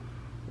through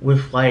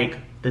with, like,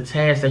 the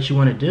task that you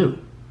want to do.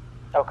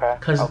 Okay.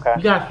 Because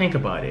you got to think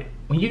about it.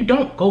 When you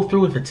don't go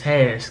through with a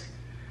task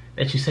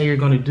that you say you're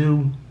going to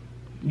do,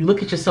 you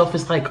look at yourself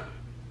as, like,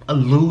 a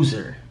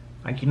loser.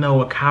 Like, you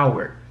know, a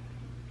coward.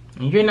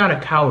 And you're not a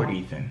coward,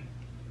 Ethan.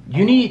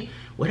 You need,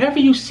 whatever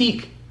you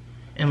seek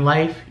in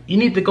life, you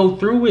need to go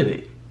through with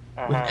it.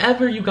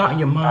 Whatever you got in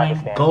your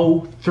mind,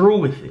 go through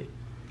with it.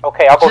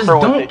 Okay, I'll go Just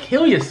through with it. don't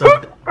kill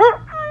yourself.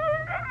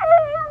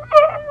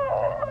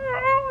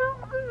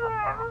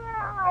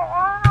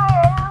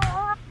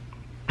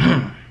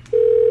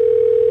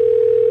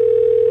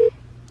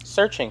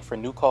 Searching for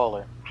new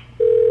caller.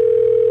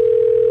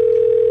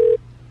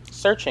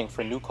 Searching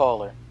for new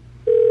caller.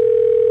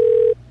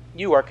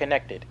 You are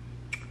connected.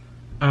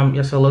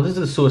 Yes, hello, this is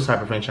the suicide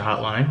prevention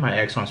hotline. My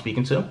ex I'm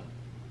speaking to.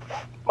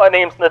 My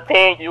name's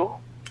Nathaniel.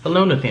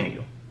 Hello,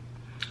 Nathaniel.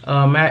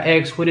 My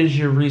ex, what is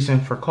your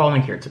reason for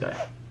calling here today?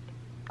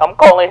 I'm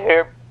calling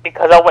here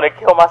because I want to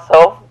kill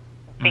myself.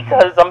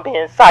 Because I'm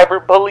being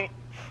cyberbullied.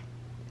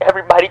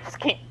 Everybody just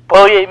keep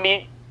bullying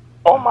me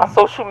on my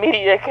social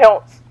media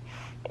accounts.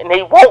 And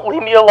they won't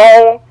leave me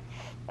alone.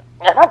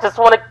 And I just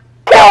want to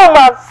kill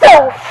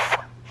myself.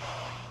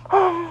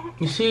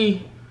 You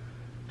see,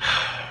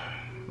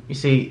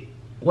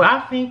 what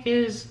I think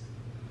is,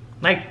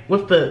 like,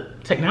 with the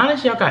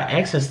technology y'all got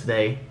access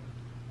today,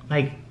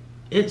 like,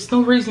 it's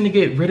no reason to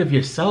get rid of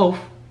yourself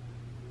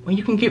when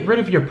you can get rid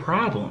of your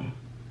problem.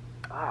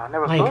 I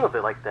never thought of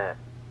it like that.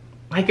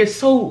 Like, it's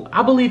so,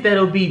 I believe that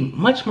it'll be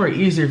much more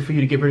easier for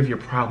you to get rid of your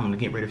problem than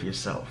to get rid of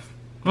yourself.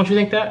 Don't you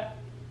think that?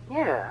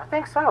 Yeah, I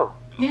think so.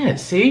 Yeah,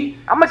 see?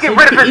 I'm gonna get See,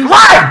 rid of his you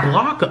life!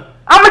 Block him.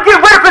 I'm gonna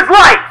get rid of his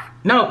life!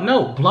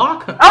 No,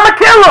 block him. I'm gonna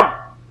kill him!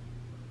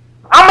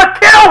 I'm gonna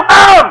kill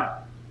him!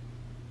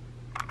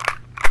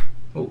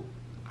 Oh,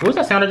 what was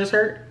that sound I just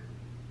heard?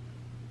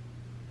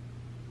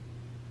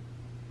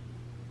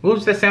 What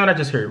was that sound I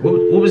just heard? What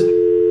was...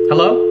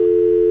 Hello?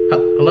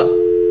 Hello?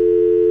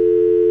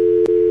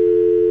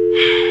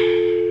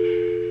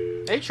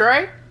 Hey,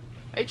 Trey.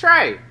 Hey,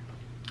 Trey.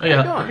 Oh,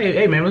 yeah. How you doing?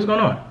 Hey, man, what's going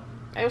on?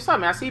 Hey, what's up,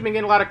 man? I see you've been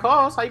getting a lot of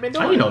calls. How you been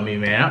doing? Oh, you know me,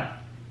 man. I'm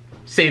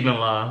saving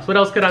lives. What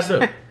else could I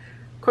do? Of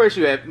course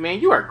you have. Man,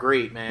 you are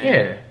great, man.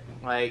 Yeah.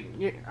 Like,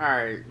 all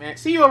right, man.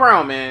 See you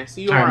around, man.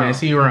 See you All around. right, man.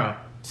 See you around.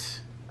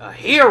 A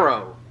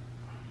hero.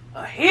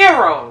 A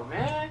hero,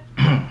 man.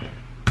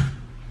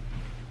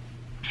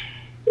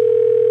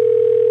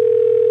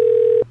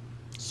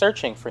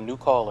 Searching for new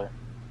caller.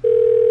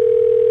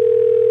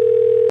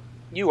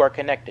 You are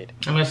connected.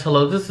 Yes,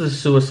 hello. This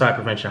is Suicide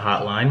Prevention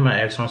Hotline.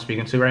 My ex who I'm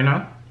speaking to right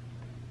now.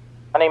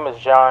 My name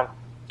is John.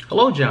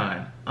 Hello,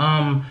 John.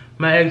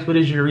 My ex, what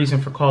is your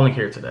reason for calling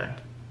here today?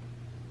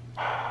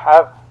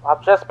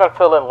 I've just been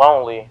feeling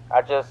lonely.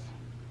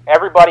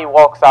 Everybody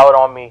walks out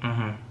on me,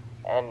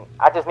 and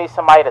I just need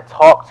somebody to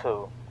talk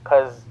to.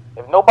 Cause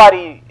if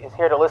nobody is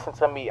here to listen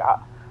to me, I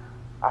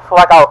feel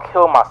like I'll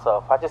kill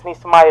myself. I just need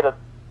somebody to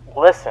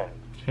listen.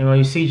 Hey, well,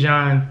 you see,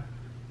 John,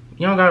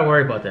 you don't gotta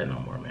worry about that no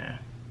more, man.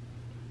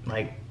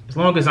 Like, as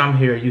long as I'm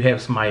here, you have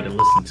somebody to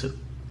listen to.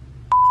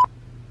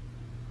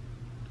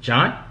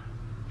 John?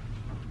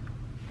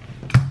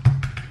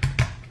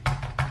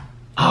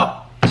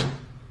 Oh.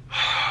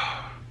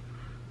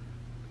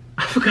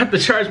 I forgot to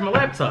charge my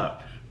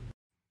laptop.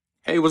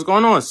 Hey, what's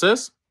going on,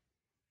 sis?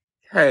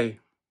 Hey.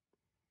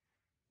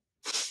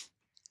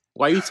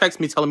 Why you text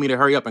me telling me to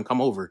hurry up and come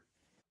over?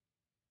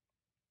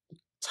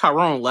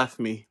 Tyrone left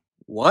me.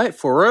 What?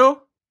 For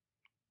real?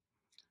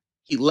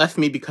 He left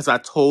me because I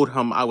told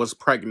him I was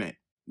pregnant.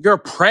 You're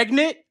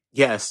pregnant?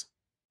 Yes.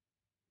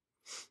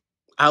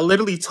 I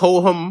literally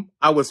told him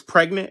I was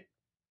pregnant.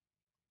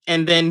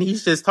 And then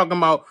he's just talking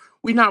about,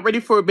 we're not ready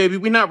for a baby.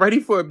 We're not ready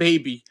for a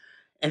baby.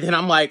 And then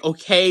I'm like,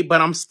 okay, but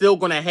I'm still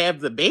going to have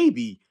the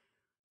baby.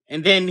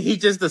 And then he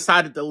just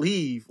decided to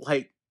leave.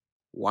 Like,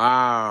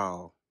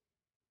 wow.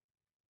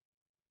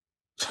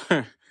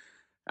 I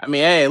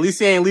mean, hey, at least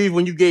he ain't leave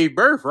when you gave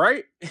birth,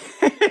 right?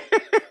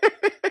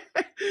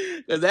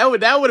 Because that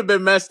would have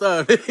been messed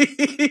up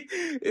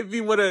if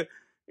he would have.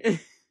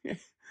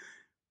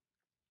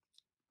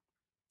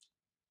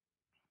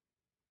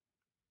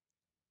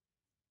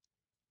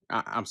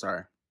 I'm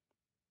sorry,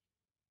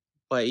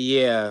 but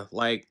yeah,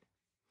 like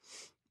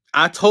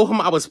I told him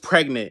I was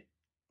pregnant.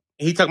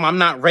 He told me I'm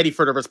not ready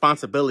for the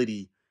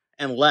responsibility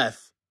and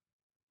left.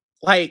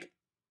 Like,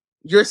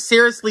 you're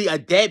seriously a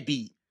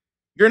deadbeat.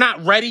 You're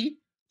not ready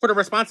for the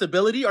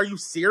responsibility? Are you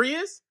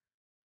serious?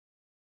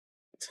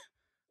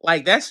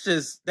 Like,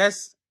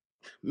 that's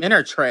men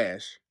are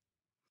trash.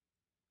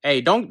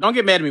 Hey, don't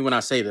get mad at me when I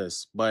say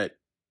this, but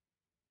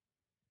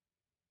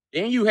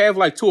didn't you have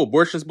like 2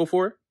 abortions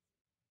before?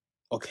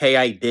 Okay,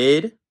 I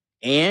did.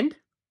 And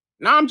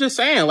no, I'm just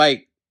saying,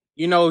 like,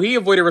 you know, he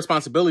avoided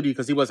responsibility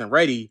because he wasn't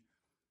ready.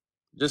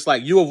 Just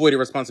like you avoided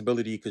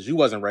responsibility because you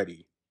wasn't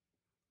ready.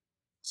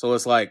 So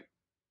it's like,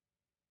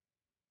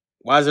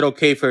 why is it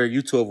okay for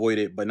you to avoid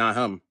it, but not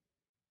him?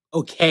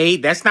 Okay,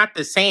 that's not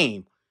the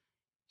same.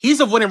 He's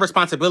avoiding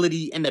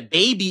responsibility and the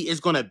baby is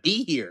going to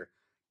be here.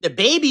 The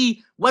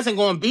baby wasn't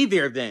going to be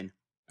there then.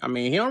 I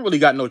mean, he don't really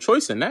got no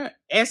choice in that.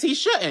 As he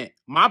shouldn't.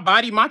 My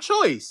body, my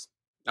choice.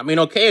 I mean,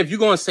 okay, if you're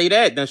going to say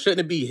that, then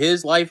shouldn't it be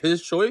his life,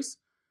 his choice?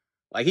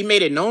 Like, he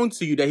made it known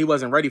to you that he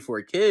wasn't ready for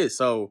a kid,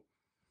 so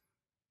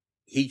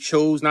he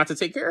chose not to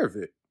take care of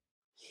it.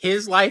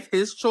 His life,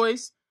 his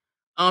choice.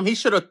 He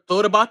should have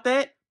thought about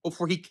that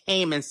before he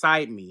came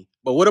inside me.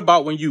 But what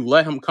about when you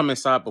let him come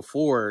inside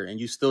before and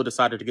you still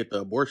decided to get the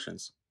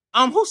abortions?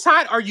 Whose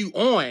side are you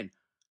on?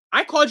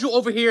 I called you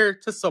over here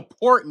to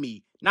support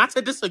me, not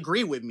to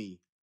disagree with me.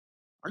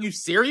 Are you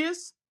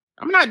serious?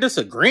 I'm not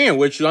disagreeing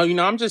with you. You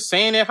know, I'm just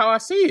saying it how I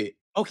see it.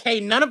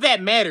 Okay, none of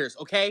that matters,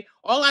 okay?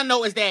 All I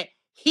know is that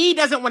he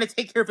doesn't want to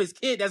take care of his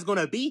kid that's going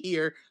to be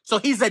here, so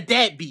he's a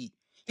deadbeat.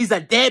 He's a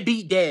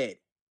deadbeat dad.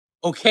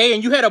 Okay,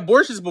 and you had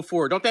abortions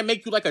before. Don't that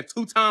make you like a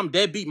 2-time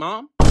deadbeat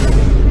mom?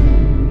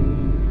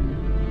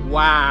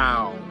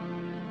 Wow.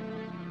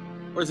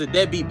 Or is it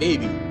deadbeat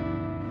baby?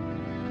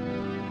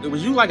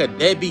 Was you like a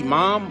deadbeat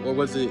mom, or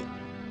was it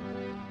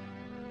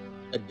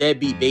a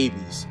deadbeat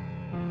babies?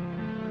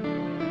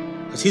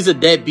 Because he's a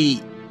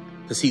deadbeat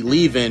because he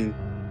leaving.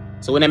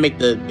 So wouldn't that make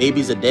the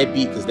babies a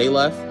deadbeat because they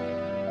left?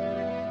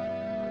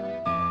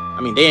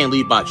 I mean, they didn't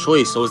leave by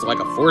choice, so it's like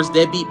a forced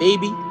deadbeat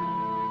baby?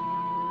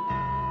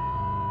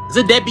 Is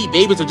it deadbeat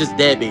babies or just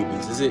dead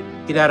babies? Is it,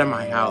 get out of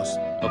my house?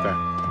 Okay.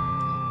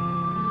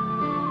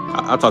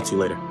 I'll talk to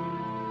you later.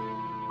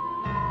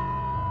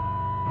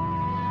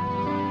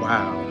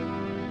 Wow.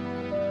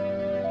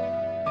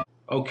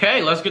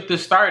 Okay, let's get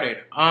this started.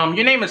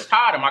 Your name is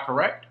Todd, am I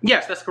correct?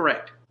 Yes, that's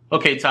correct.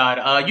 Okay,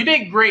 Todd, you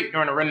did great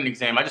during the running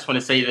exam. I just want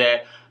to say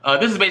that.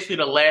 This is basically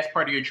the last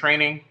part of your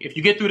training. If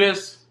you get through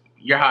this,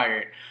 you're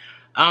hired.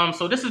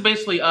 So this is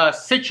basically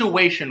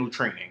situational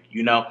training,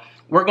 you know.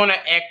 We're going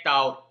to act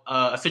out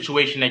a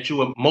situation that you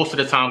would most of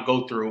the time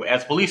go through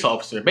as a police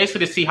officer,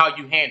 basically to see how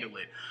you handle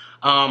it.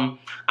 I'm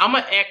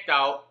going to act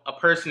out a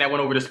person that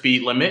went over the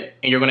speed limit,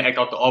 and you're going to act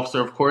out the officer,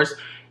 of course,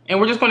 and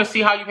we're just going to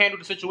see how you handle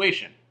the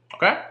situation,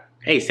 okay?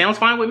 Hey, sounds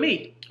fine with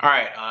me. All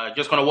right,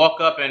 just going to walk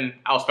up, and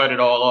I'll start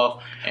it all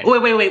off.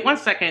 Wait, 1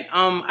 second.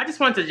 I just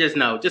wanted to just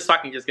know, just so I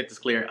can just get this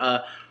clear.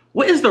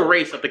 What is the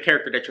race of the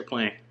character that you're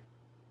playing?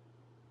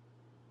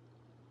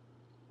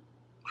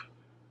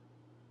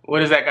 What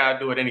does that got to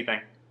do with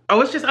anything?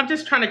 Oh, I'm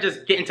just trying to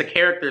just get into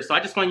character, so I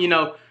just want, you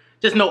know,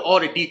 just know all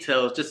the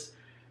details, just,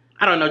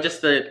 I don't know,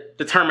 just to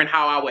determine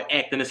how I would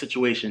act in a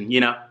situation, you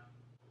know?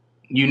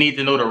 You need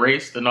to know the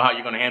race to know how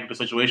you're going to handle the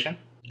situation?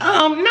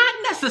 Not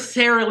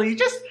necessarily,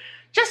 just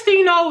to,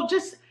 you know,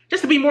 just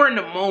to be more in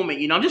the moment,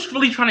 you know? I'm just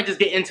really trying to just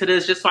get into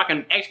this just so I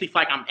can actually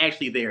feel like I'm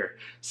actually there.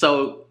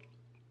 So,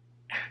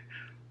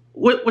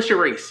 what's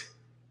your race?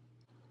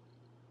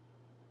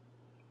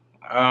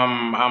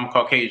 I'm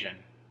Caucasian.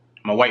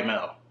 I'm a white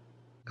male.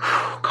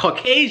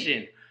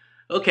 Caucasian.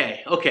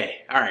 Okay. All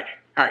right.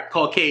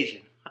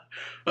 Caucasian.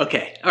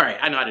 Okay. All right.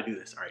 I know how to do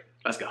this. All right.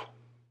 Let's go.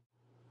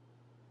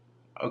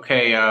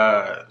 Okay.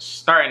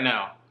 Starting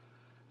now.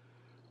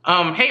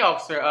 Hey,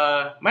 officer.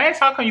 May I ask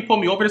how come you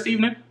pulled me over this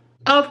evening?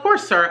 Of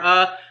course, sir.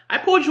 I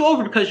pulled you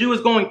over because you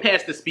was going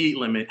past the speed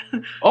limit.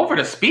 Over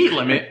the speed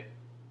limit?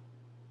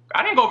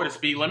 I didn't go over the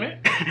speed limit.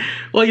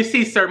 Well, you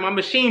see, sir, my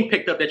machine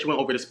picked up that you went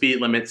over the speed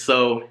limit,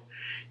 so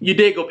you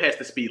did go past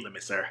the speed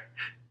limit, sir.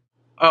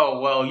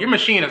 Oh, well, your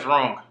machine is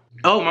wrong.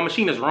 Oh, my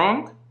machine is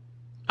wrong?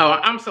 Oh,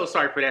 I'm so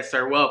sorry for that,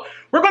 sir. Well,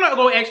 we're going to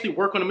go actually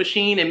work on the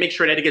machine and make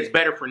sure that it gets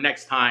better for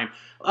next time.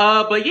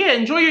 But yeah,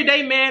 enjoy your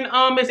day, man.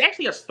 There's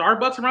actually a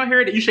Starbucks around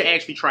here that you should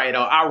actually try it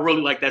out. I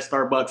really like that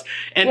Starbucks.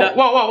 And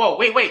whoa.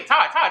 Wait.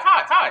 Todd.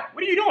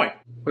 What are you doing?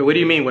 Wait, what do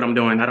you mean what I'm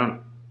doing? I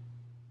don't...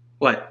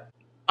 What?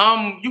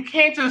 You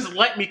can't just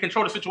let me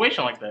control the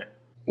situation like that.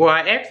 Well,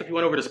 I asked if you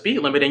went over the speed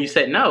limit and you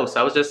said no,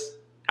 so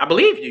I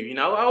believe you, you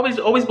know? I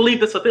always believe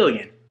the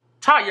civilian.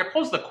 Todd, you're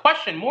supposed to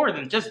question more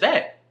than just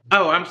that.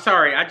 Oh, I'm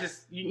sorry.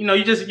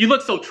 You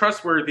look so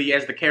trustworthy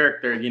as the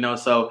character, you know,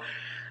 so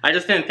I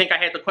just didn't think I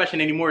had to question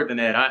any more than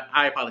that.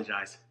 I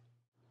apologize.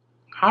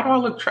 How do I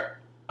look?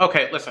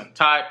 Okay, listen,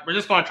 Todd, we're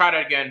just going to try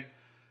that again.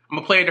 I'm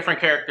going to play a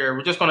different character.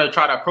 We're just going to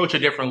try to approach it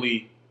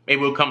differently.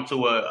 Maybe we'll come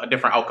to a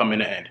different outcome in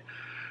the end.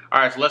 All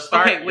right, so let's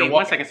start. Okay, wait,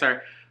 1 second,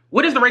 sir.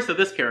 What is the race of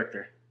this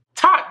character?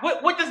 Todd,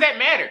 what does that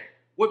matter?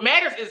 What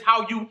matters is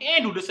how you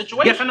handle the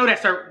situation. Yes, I know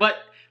that, sir, but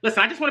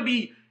listen, I just want to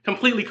be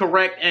completely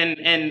correct and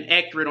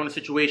accurate on the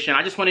situation.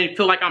 I just want to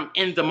feel like I'm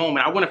in the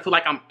moment. I want to feel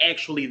like I'm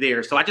actually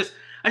there. So I just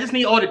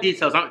need all the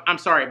details. I'm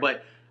sorry,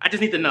 but I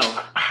just need to know.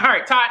 All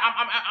right, Todd,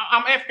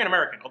 I'm African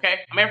American,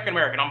 okay? I'm African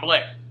American. I'm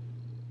black.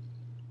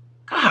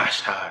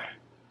 Gosh, Todd.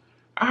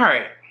 All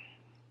right.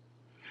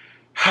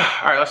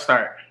 All right, let's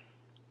start.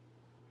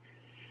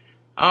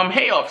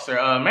 Hey, officer.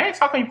 May I ask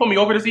how come you pulled me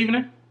over this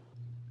evening?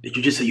 Did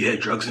you just say you had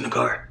drugs in the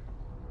car?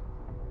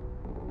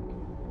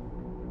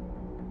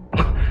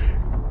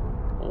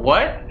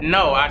 What?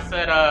 No, I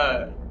said,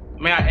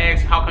 may I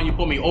ask how come you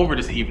pulled me over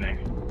this evening?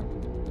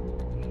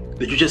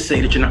 Did you just say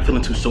that you're not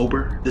feeling too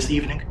sober this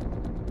evening?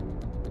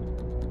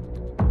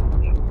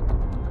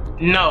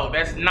 No,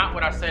 that's not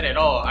what I said at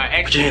all. I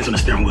actually... Put your hands on the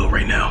steering wheel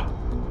right now.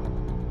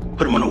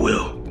 Put them on the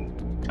wheel.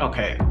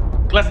 Okay,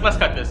 let's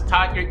cut this.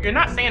 Todd, you're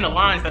not saying the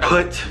lines that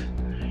Put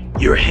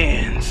your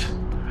hands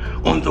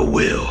on the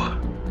wheel.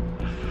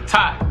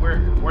 Todd,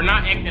 we're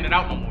not acting it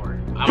out no more.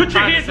 Put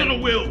your hands on the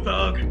wheel,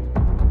 thug.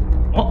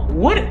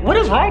 What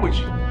is wrong with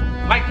you?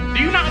 Like,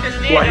 do you not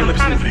understand? Why are your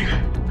lips moving?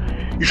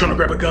 You trying to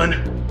grab a gun?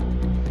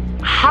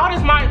 How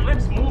does my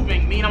lips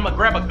moving mean I'm gonna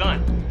grab a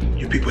gun?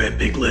 You people have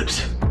big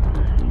lips.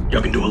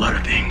 Y'all can do a lot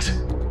of things.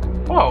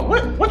 Whoa,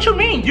 what you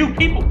mean, you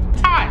people?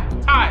 Todd.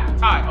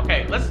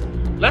 Okay,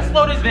 let's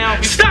slow this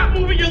down. Stop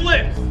moving your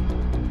lips!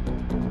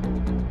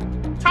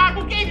 Todd,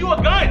 who gave you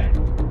a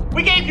gun?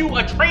 We gave you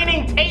a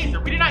training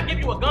taser. We did not give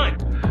you a gun.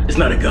 It's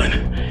not a gun.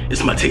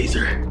 It's my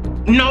taser.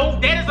 No,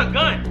 that is a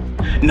gun.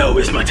 No,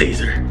 it's my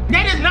taser.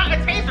 That is not a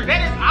taser.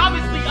 That is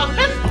obviously a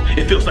pistol.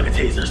 It feels like a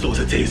taser, so it's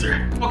a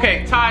taser.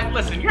 Okay, Todd,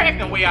 listen, you're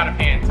acting way out of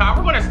hand. Todd,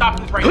 we're gonna stop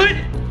this right now.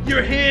 Put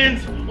your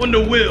hands on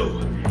the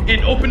wheel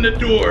and open the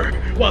door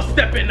while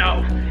stepping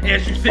out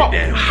as you sit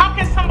down. How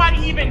can somebody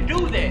even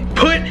do that?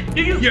 Put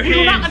your hands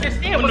do not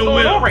understand on what's the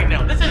going wheel. on right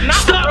now. This is not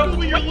Stop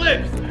moving your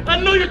lips. I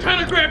know you're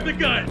trying to grab the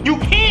gun. You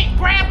can't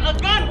grab a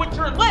gun with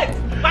your lips.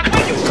 Like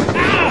when you...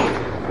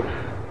 Ow!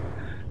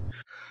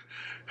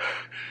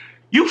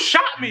 You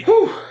shot me.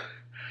 Whew.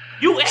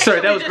 You actually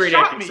Sir, that was great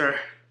acting, me. sir.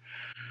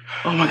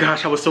 Oh my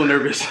gosh, I was so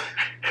nervous.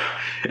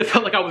 It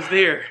felt like I was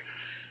there.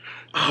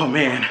 Oh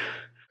man.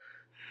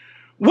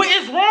 What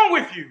is wrong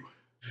with you?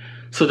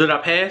 So did I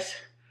pass?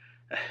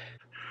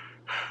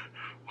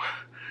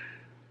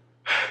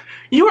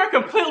 You are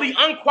completely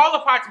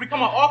unqualified to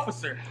become an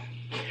officer.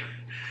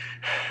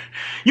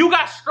 You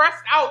got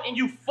stressed out and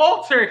you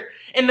faltered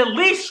in the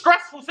least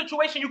stressful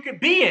situation you could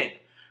be in.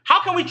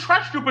 How can we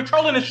trust you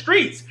patrolling the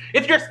streets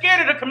if you're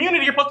scared of the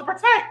community you're supposed to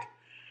protect?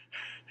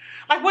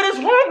 Like, what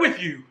is wrong with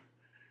you?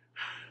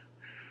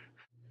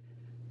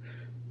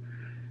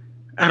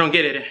 I don't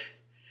get it.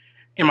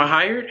 Am I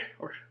hired?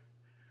 Or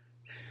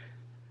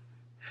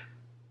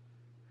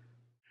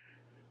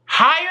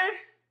hired?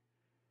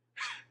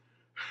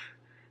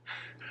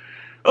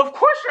 Of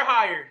course you're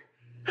hired.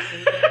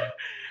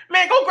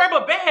 Man, go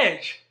grab a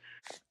badge.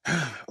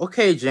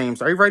 Okay,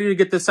 James, are you ready to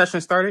get this session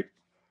started?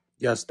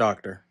 Yes,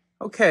 doctor.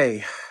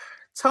 Okay,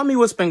 tell me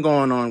what's been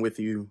going on with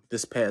you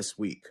this past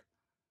week.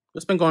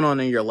 What's been going on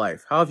in your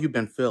life? How have you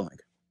been feeling?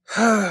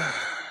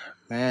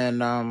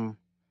 Man,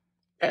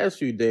 past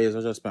few days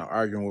I've just been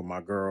arguing with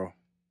my girl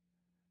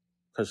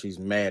because she's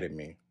mad at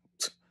me.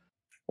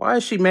 Why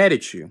is she mad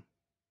at you?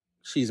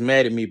 She's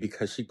mad at me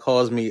because she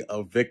calls me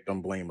a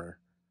victim blamer.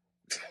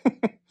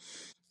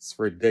 It's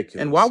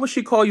ridiculous. And why would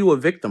she call you a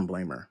victim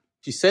blamer?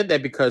 She said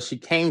that because she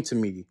came to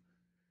me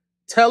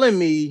telling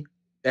me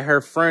that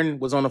her friend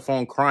was on the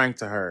phone crying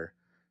to her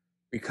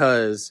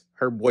because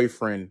her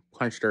boyfriend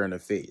punched her in the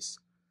face.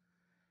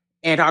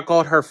 And I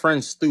called her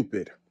friend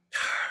stupid.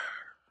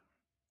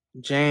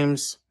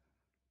 James,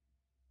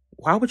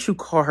 why would you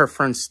call her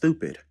friend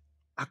stupid?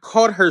 I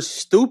called her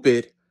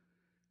stupid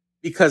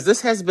because this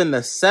has been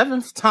the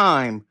 7th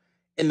time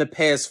in the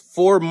past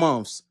 4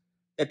 months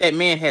that that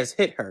man has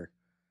hit her.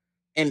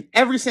 And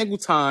every single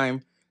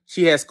time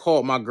she has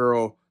called my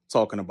girl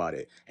talking about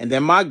it. And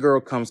then my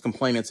girl comes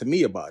complaining to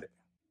me about it.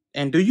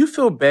 And do you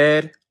feel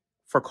bad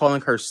for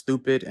calling her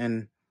stupid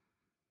and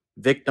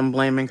victim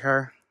blaming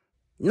her?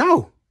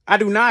 No, I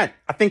do not.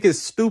 I think it's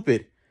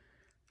stupid.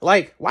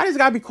 Like, why does it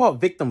gotta be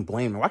called victim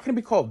blaming? Why can't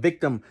it be called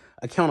victim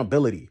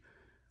accountability?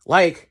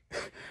 Like,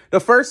 the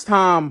first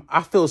time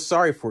I feel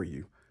sorry for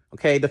you.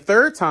 Okay, the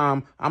 3rd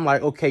time I'm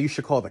like, okay, you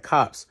should call the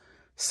cops.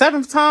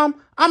 7th time,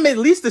 I'm at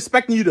least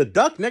expecting you to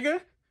duck,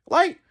 nigga.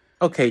 Like,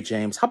 okay,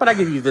 James, how about I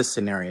give you this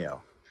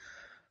scenario?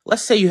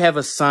 Let's say you have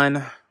a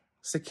son.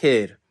 It's a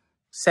kid,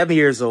 7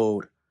 years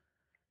old.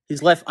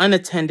 He's left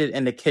unattended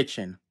in the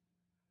kitchen,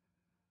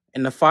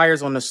 and the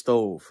fire's on the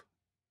stove.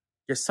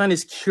 Your son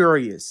is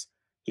curious.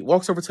 He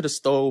walks over to the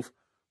stove,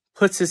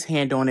 puts his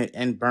hand on it,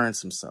 and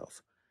burns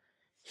himself.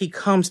 He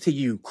comes to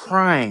you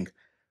crying,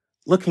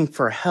 looking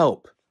for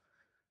help.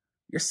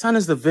 Your son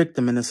is the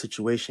victim in this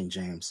situation,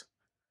 James.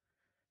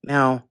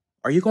 Now,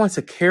 are you going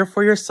to care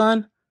for your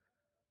son,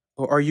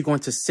 or are you going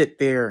to sit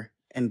there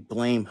and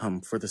blame him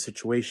for the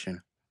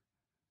situation?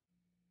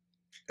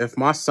 If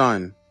my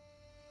son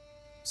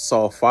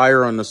saw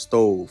fire on the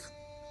stove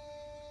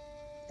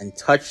and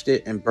touched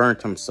it and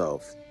burnt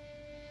himself,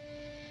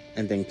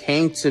 and then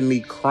came to me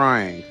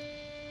crying,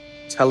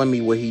 telling me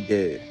what he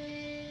did,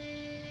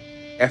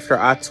 after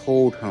I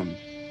told him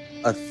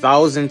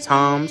 1,000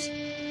 times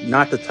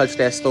not to touch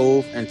that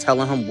stove and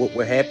telling him what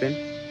would happen,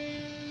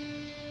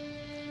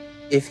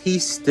 if he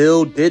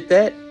still did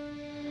that,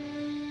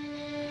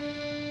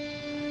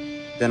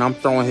 then I'm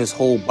throwing his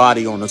whole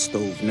body on the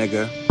stove,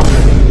 nigga.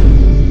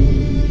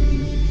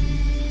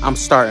 I'm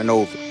starting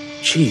over.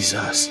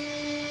 Jesus.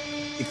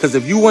 Because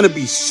if you want to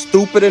be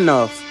stupid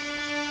enough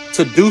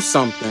to do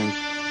something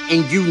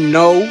and you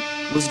know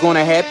what's going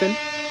to happen,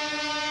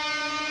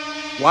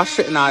 why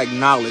shouldn't I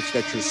acknowledge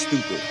that you're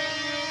stupid?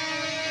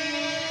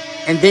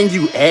 And then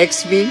you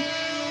ask me,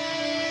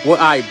 will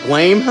I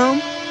blame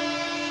him?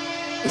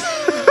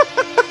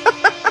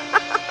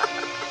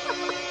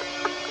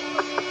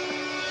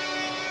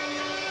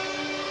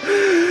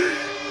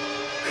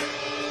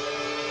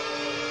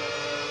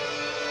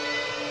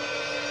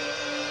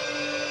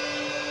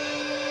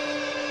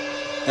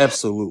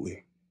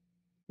 Absolutely.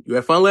 You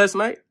had fun last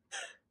night?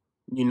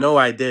 You know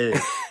I did.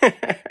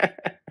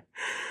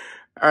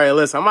 All right,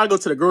 listen, I'm about to go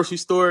to the grocery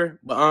store,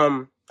 but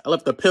I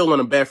left the pill on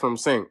the bathroom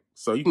sink,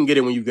 so you can get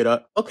it when you get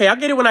up. Okay, I'll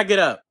get it when I get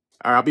up.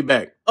 All right, I'll be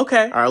back.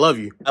 Okay. All right, I love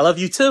you. I love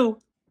you too.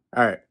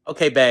 All right.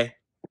 Okay, bae.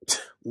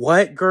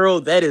 What,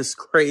 girl? That is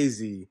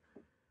crazy.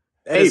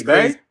 Hey,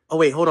 bae. Oh,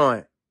 wait, hold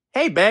on.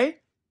 Hey, bae.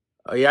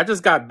 Oh, yeah, I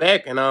just got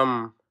back, and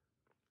I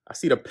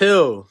see the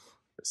pill.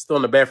 It's still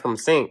in the bathroom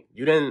sink.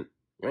 You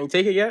ain't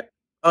take it yet?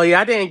 Oh, yeah,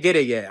 I didn't get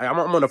it yet. I'm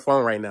on the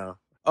phone right now.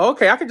 Oh,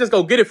 okay, I can just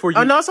go get it for you.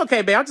 Oh, no, it's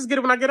okay, babe. I'll just get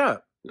it when I get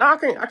up. No, I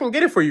can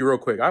get it for you real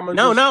quick.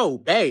 No,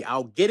 babe.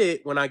 I'll get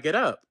it when I get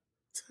up.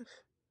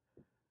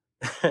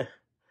 All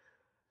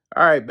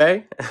right,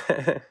 babe.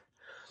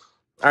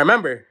 I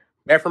remember.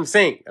 Bathroom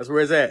sink. That's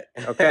where it's at.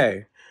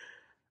 Okay.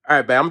 All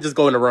right, babe. I'm just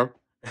going in the room.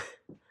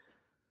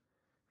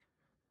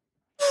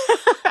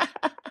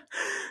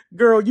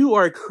 Girl, you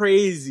are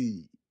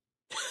crazy.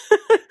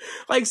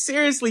 Like,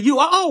 seriously,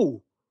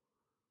 oh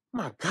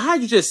my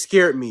God, you just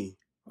scared me.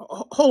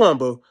 Hold on,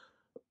 boo.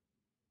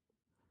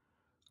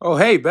 Oh,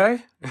 hey,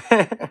 babe.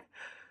 I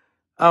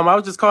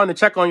was just calling to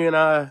check on you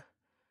and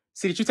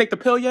see, did you take the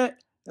pill yet?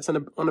 That's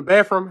on the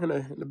bathroom,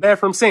 in the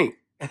bathroom sink.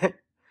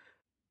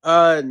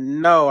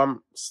 No,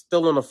 I'm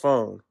still on the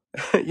phone.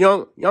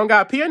 You don't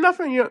got pee or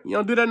nothing? You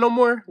don't do that no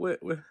more? What's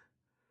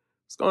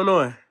going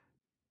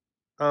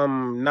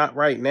on? Not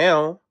right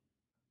now.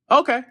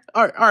 Okay.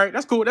 All right.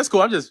 That's cool. That's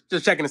cool. I'm just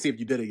checking to see if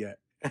you did it yet.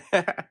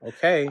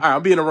 Okay. All right, I'll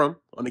be in the room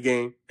on the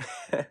game.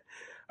 All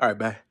right,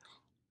 bye.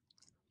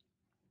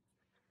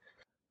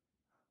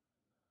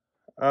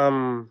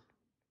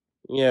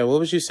 Yeah, what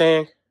was you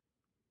saying?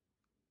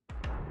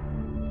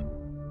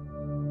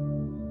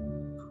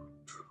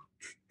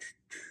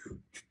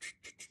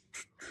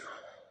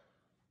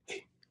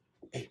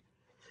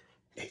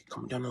 Hey,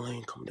 come down the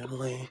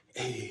lane.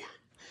 Hey.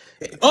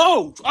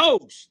 Oh,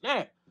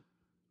 snap.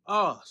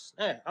 Oh,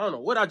 snap. I don't know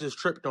what I just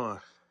tripped on.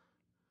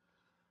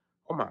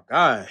 Oh my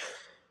God.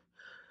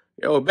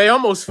 Yo, babe,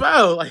 almost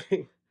fell.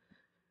 Like,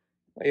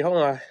 wait, hold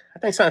on. I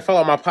think something fell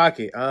out of my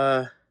pocket.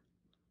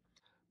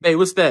 Babe,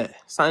 what's that?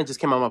 Something just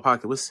came out of my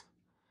pocket. What's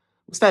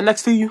that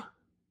next to you?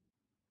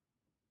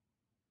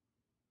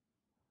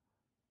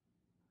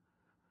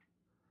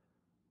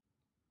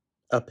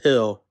 A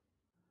pill.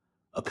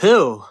 A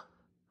pill?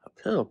 A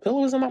pill? A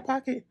pill was in my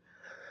pocket?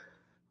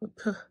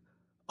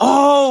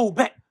 Oh,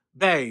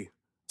 babe.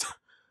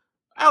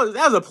 That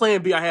was a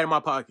plan B I had in my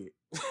pocket.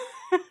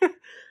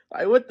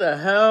 Like, what the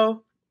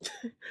hell?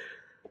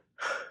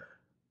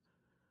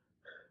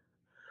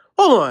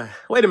 Hold on.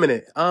 Wait a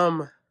minute.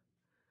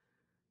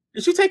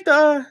 Did you take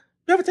you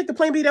ever take the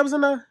plan B that was in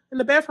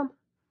the bathroom?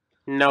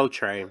 No,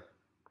 Trey.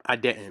 I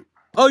didn't.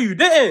 Oh, you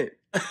didn't?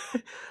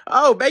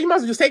 Oh, babe, you might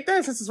as well just take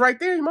that since it's right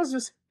there. You might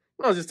as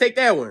well just take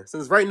that one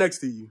since it's right next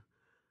to you.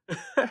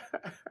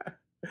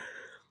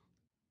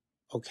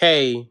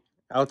 Okay,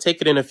 I'll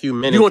take it in a few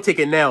minutes. You won't take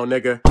it now,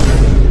 nigga.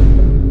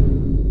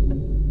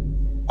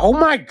 Oh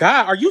my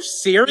God, are you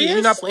serious?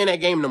 You're not playing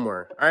that game no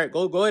more. All right,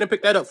 go ahead and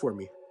pick that up for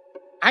me.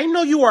 I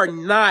know you are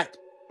not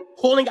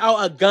pulling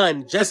out a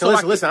gun just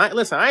listen, I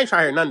ain't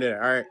trying to hear none of that,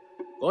 all right?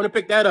 Go ahead and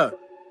pick that up.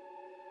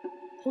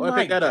 Go ahead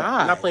and pick that up.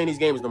 I'm not playing these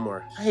games no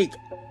more. Like,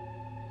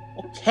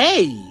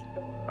 okay.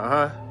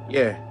 Uh-huh,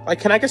 yeah. Like,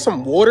 can I get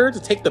some water to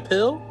take the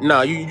pill?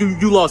 No,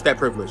 you lost that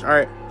privilege, all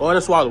right? Go ahead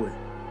and swallow it.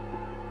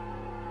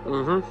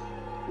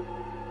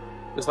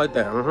 Mm-hmm. Just like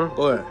that,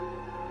 go ahead.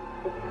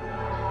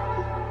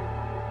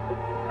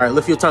 All right,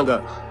 lift your tongue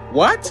up.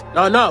 What?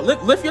 No,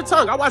 lift your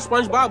tongue. I watch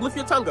SpongeBob. Lift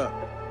your tongue up.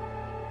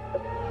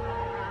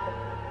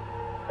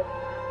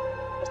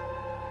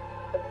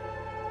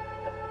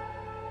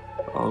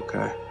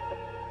 Okay.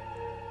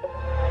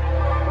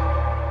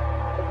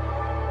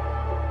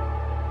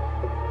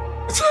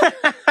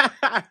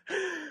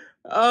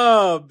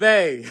 Oh,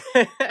 babe.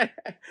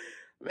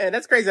 Man,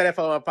 that's crazy how that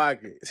fell in my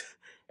pocket.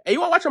 Hey, you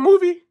want to watch a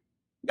movie?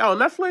 Y'all on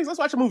Netflix? Let's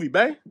watch a movie,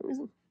 babe.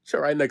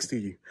 Sure, right next to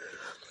you.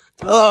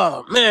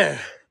 Oh, man.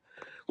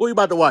 What are you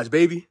about to watch,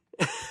 baby?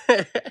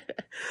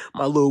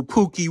 My little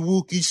pookie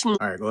wookie. All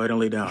right, go ahead and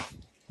lay down.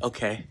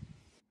 Okay.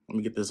 Let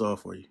me get this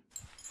off for you.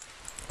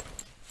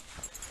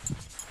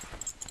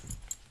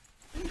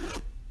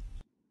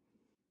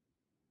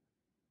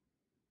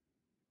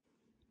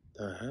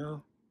 The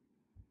hell?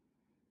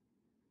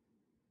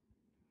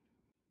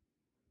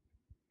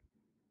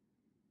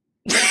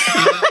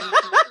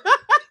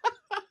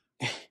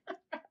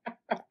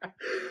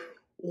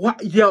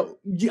 What? Yo,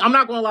 I'm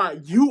not gonna lie.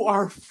 You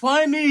are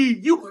funny.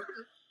 Yo,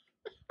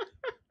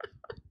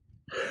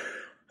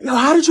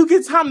 how did you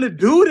get time to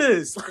do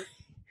this?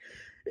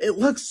 It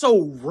looks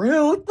so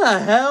real. What the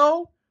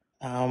hell?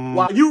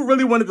 Wow, you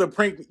really wanted to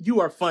prank me.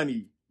 You are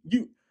funny.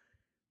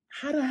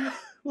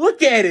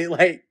 Look at it.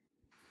 Like,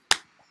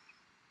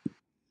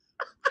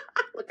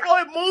 look how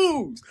it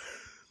moves.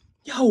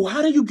 Yo,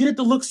 how do you get it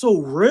to look so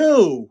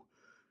real?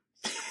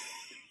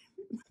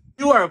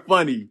 You are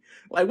funny.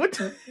 Like, what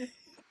the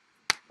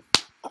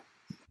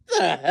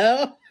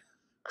hell?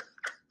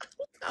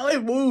 How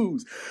it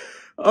moves.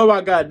 Oh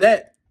my God,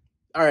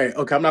 all right,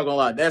 okay, I'm not gonna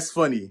lie. That's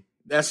funny.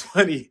 That's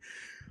funny.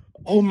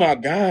 Oh my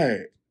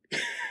God.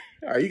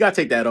 All right, you gotta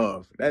take that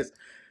off.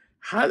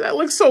 How does that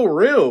look so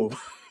real?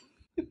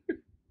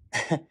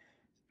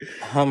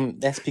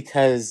 That's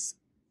because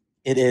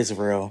it is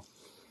real.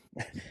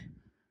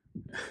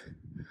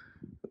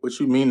 What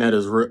you mean that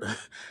is real?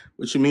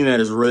 What you mean that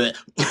is real?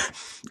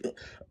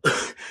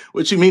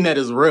 What you mean that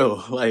is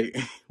real? Like,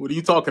 what are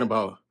you talking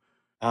about?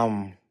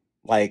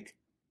 Like,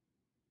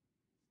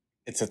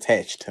 it's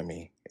attached to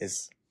me.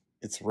 It's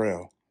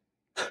real.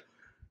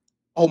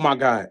 Oh my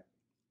God.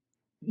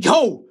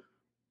 Yo,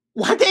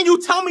 why didn't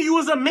you tell me you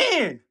was a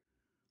man?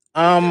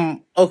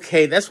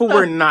 Okay, that's what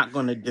we're not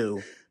gonna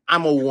do.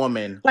 I'm a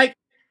woman. Like,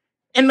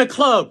 in the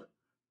club,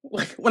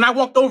 like, when I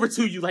walked over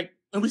to you, like,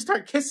 and we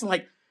start kissing,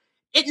 like,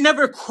 it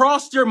never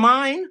crossed your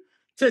mind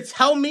to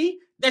tell me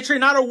that you're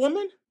not a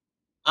woman?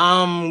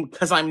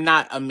 Because I'm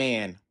not a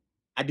man.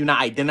 I do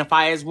not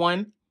identify as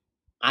one.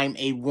 I'm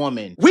a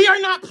woman. We are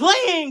not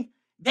playing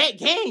that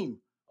game,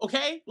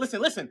 okay?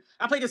 Listen.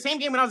 I played the same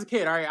game when I was a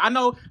kid, all right? I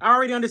know, I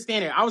already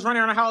understand it. I was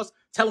running around the house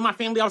telling my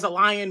family I was a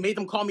lion, made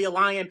them call me a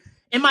lion.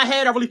 In my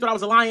head, I really thought I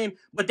was a lion,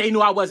 but they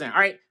knew I wasn't, all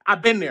right?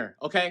 I've been there,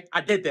 okay?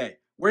 I did that.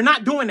 We're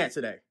not doing that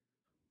today.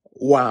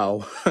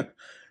 Wow.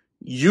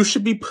 You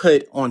should be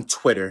put on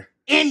Twitter.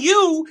 And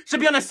you should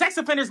be on the sex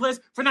offenders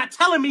list for not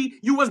telling me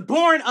you was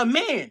born a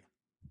man.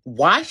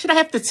 Why should I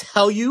have to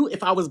tell you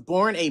if I was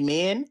born a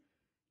man?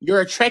 You're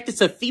attracted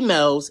to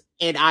females,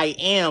 and I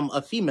am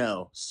a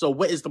female. So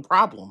what is the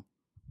problem?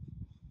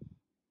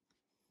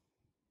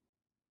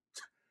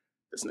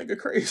 This nigga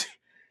crazy.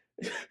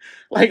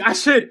 Like, I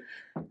should.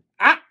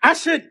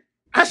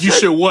 You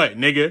should what,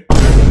 nigga?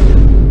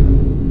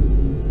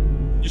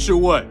 You should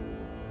what?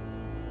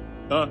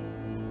 Huh?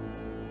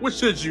 What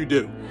should you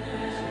do?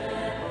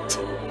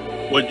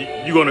 What,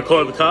 you gonna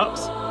call the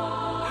cops?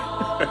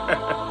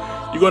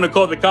 You gonna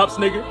call the cops,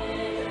 nigga?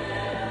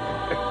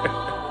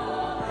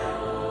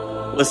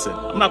 Listen,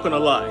 I'm not gonna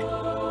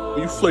lie.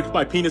 When you flicked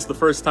my penis the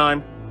first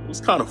time, it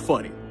was kind of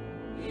funny.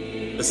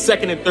 The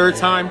second and third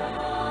time,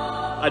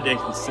 I didn't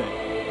consent.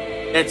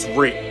 That's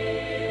rape.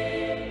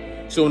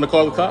 So you wanna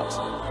call the cops?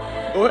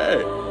 Go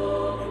ahead.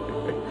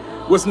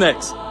 What's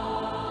next?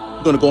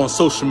 I'm gonna go on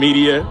social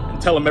media and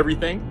tell them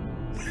everything?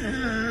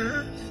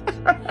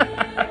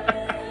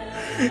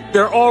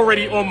 They're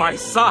already on my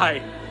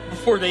side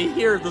before they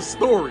hear the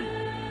story.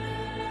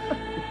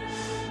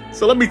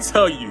 So let me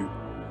tell you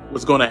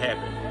what's gonna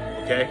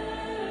happen, okay?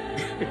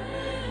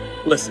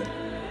 Listen,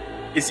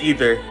 it's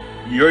either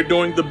you're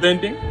doing the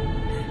bending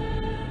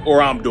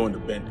or I'm doing the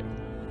bending.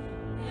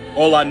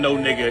 All I know,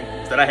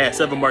 nigga, is that I had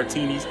 7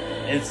 martinis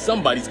and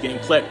somebody's getting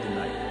clapped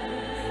tonight.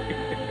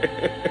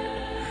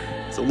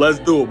 So let's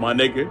do it, my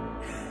nigga.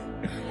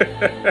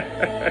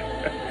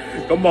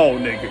 Come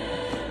on, nigga.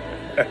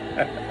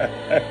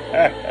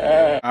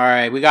 All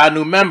right, we got a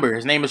new member.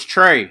 His name is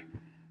Trey.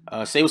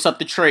 Say what's up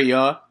to Trey,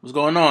 y'all. What's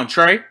going on,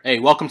 Trey? Hey,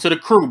 welcome to the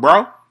crew,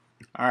 bro.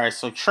 All right,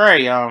 so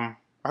Trey, I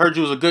heard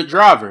you was a good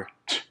driver.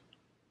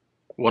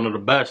 One of the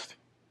best.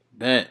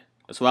 Bet.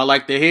 That's what I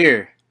like to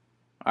hear.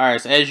 All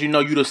right, so as you know,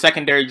 you the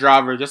secondary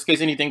driver. Just in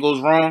case anything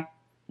goes wrong,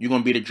 you're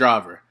going to be the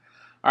driver.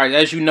 All right,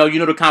 as you know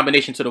the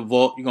combination to the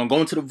vault. You're going to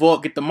go into the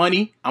vault, get the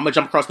money. I'm going to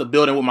jump across the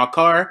building with my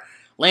car,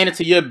 land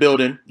into your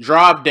building,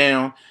 drive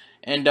down,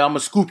 and I'm going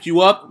to scoop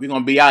you up. We're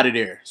going to be out of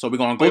there. So we're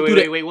going to go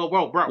through Wait,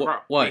 bro.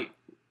 What? Wait.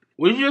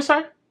 What did you just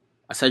say?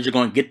 I said you're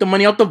going to get the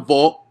money out the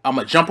vault. I'm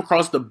going to jump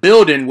across the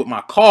building with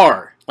my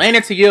car, land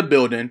into your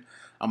building.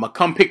 I'm going to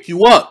come pick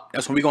you up.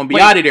 That's when we're going to be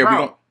out of there.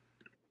 Bro,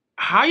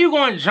 how you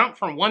going to jump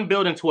from one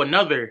building to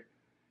another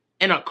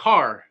in a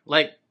car?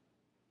 Like,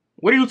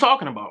 what are you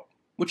talking about?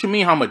 What you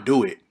mean how I'm going to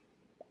do it?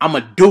 I'm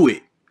going to do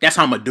it. That's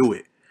how I'm going to do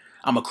it.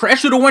 I'm going to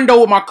crash through the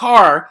window with my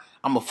car.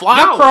 I'm going to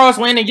fly across,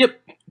 land, and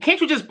get... Can't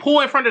you just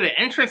pull in front of the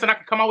entrance and I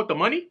can come out with the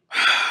money?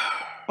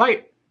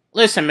 Like...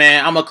 Listen,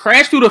 man, I'm going to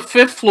crash through the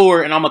 5th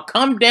floor and I'm going to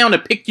come down to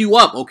pick you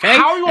up, okay?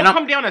 How are you going to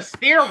come down a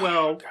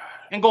stairwell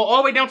and go all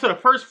the way down to the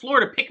 1st floor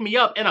to pick me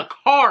up in a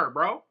car,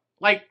 bro?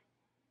 Like,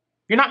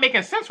 you're not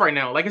making sense right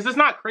now. Like, is this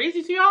not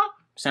crazy to y'all?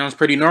 Sounds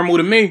pretty normal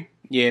to me.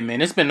 Yeah,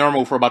 man, it's been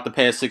normal for about the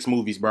past 6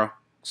 movies, bro.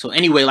 So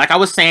anyway, like I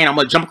was saying, I'm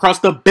going to jump across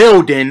the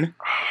building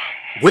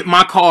with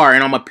my car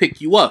and I'm going to pick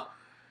you up.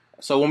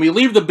 So when we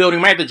leave the building,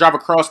 we might have to drive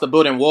across the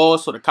building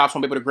walls so the cops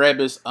won't be able to grab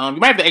us. You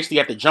might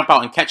have to jump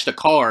out and catch the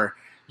car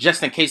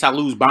just in case I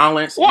lose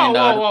balance.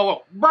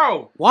 Whoa.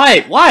 Bro.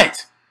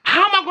 What?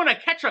 How am I going to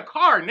catch a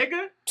car,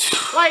 nigga?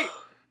 Like.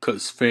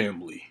 Cause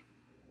family.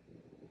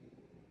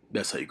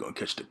 That's how you going to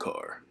catch the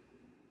car.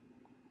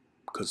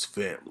 Cause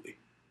family.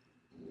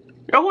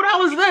 Yo, who the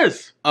hell is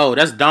this? Oh,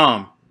 that's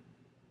Dom.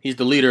 He's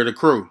the leader of the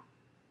crew.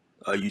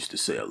 I used to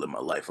say I live my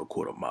life a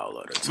quarter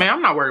mile at a time. Man,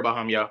 I'm not worried about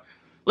him, yo.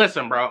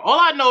 Listen, bro. All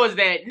I know is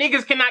that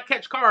niggas cannot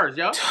catch cars,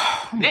 yo.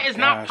 That is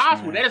not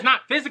possible. Man. That is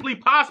not physically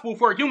possible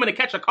for a human to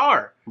catch a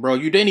car. Bro,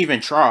 you didn't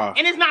even try.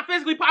 And it's not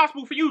physically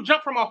possible for you to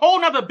jump from a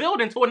whole nother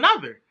building to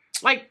another.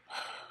 Like,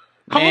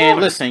 come man,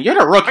 on. Listen, you're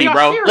the rookie,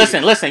 bro. Serious?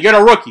 Listen, you're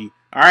the rookie.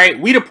 All right?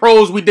 We the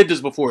pros. We did this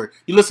before.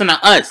 You listen to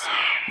us.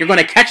 You're going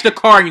to catch the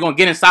car and you're going to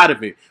get inside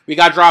of it. We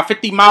got to drive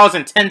 50 miles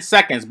in 10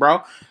 seconds,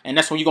 bro. And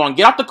that's when you're going to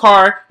get out the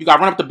car. You got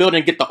to run up the building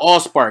and get the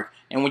Allspark.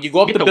 And when you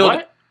go up the building...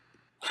 What?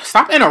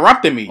 Stop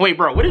interrupting me. Wait,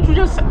 bro, what did you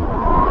just say?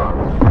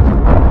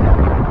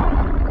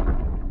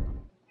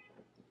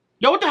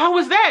 Yo, what the hell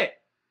was that?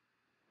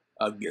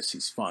 I guess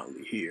he's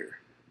finally here.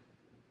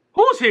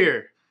 Who's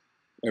here?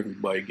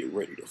 Everybody get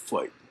ready to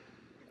fight.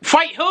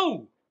 Fight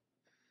who?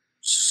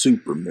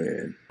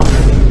 Superman.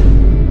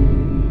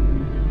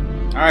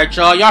 Alright,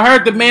 y'all. Y'all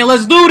heard the man.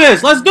 Let's do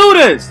this. Let's do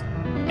this.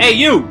 Hey,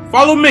 you.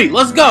 Follow me.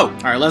 Let's go.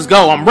 Alright, let's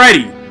go. I'm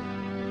ready.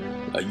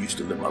 I used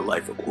to live my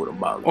life a quarter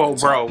mile. Oh,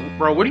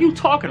 bro, what are you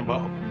talking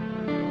about?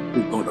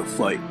 We're gonna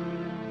fight.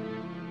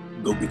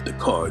 Go get the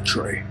car,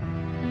 Trey.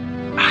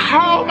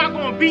 How am I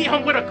gonna beat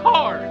him with a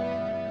car?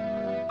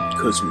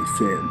 Cause we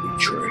family,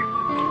 Trey.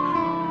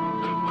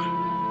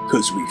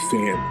 Cause we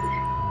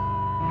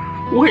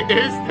family. What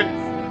is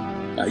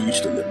this? I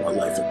used to live my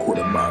life a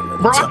quarter mile at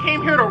a bro, time. I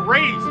came here to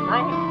race,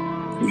 bro.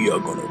 We are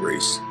gonna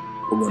race.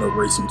 We're gonna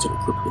race him to the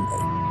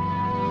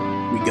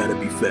kryptonite. We gotta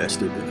be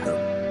faster than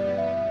him.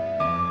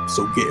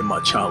 So get in my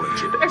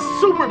Challenger. That's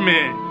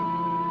Superman.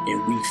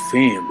 And we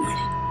family.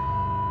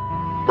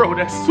 Bro,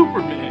 that's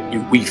Superman.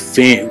 And we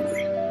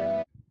family.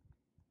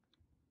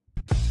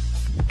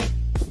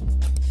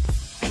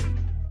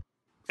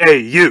 Hey,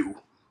 you.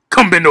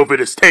 Come bend over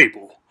this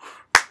table.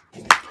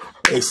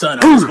 Hey, son,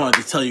 I just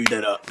wanted to tell you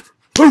that,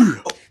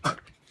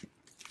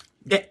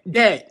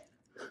 Dad.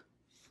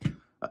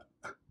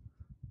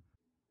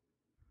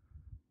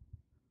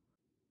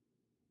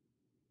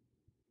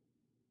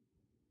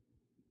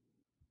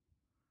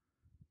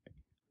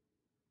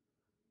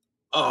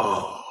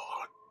 Oh,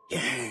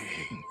 dang.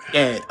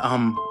 Dad,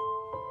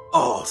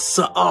 Oh,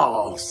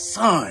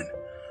 son.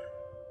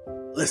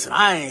 Listen,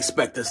 I ain't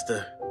expect us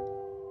to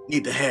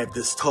need to have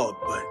this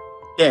talk, but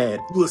Dad,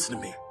 listen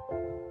to me.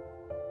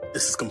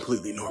 This is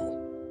completely normal,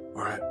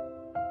 all right?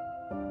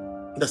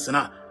 Listen,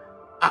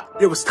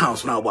 there was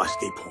times when I watched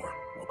gay porn,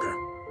 okay?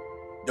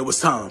 There was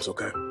times,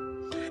 okay?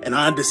 And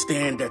I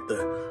understand that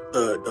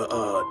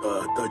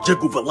the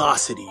jiggle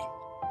velocity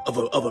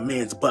of a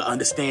man's butt. I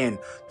understand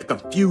the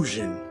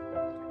confusion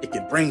it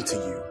can bring to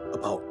you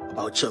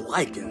about your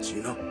likings,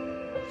 you know?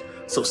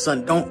 So,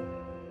 son, don't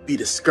be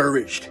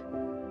discouraged,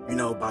 you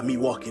know, by me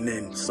walking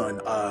in,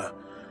 son.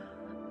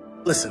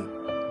 Listen,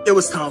 there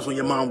was times when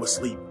your mom would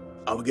sleep.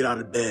 I would get out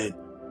of bed,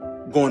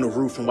 go on the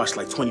roof and watch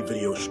like 20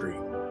 videos straight.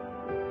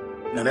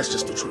 Now, that's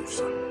just the truth,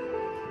 son.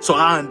 So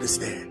I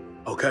understand,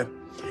 okay?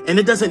 And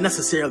it doesn't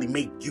necessarily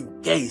make you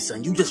gay,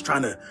 son. You just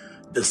trying to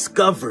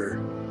discover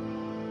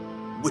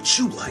what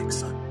you like,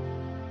 son.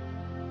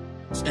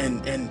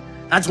 And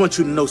I just want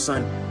you to know,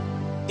 son,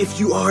 if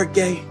you are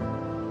gay,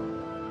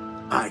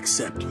 I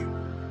accept you,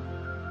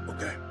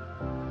 okay?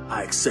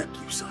 I accept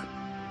you, son.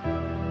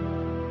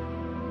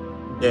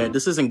 Dad,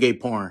 this isn't gay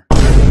porn.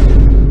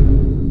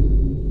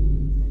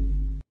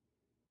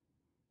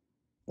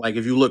 Like,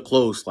 if you look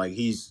close, like,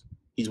 he's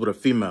with a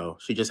female.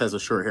 She just has a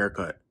short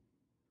haircut.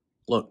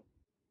 Look.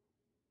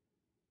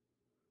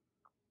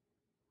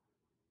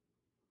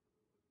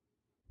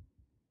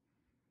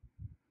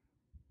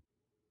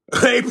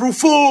 April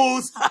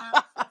Fools!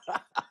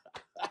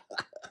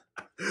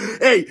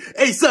 Hey,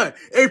 son,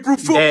 April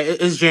Fools! Dad,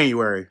 it's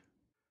January.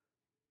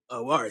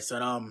 Oh, all right,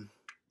 son.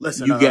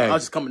 Listen, You gay. I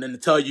was just coming in to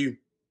tell you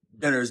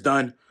dinner is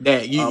done.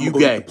 Dad, you gonna gay.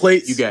 Get the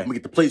plates. You gay. I'm gonna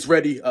get the plates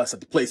ready.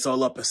 Set the plates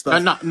all up and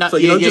stuff. Not, so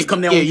just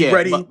come down when you're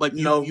ready. But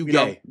you know,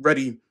 gay.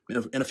 Ready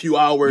in a few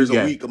hours, You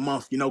a gay. week, a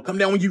month. You know, come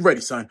down when you're ready,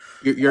 son.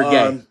 You're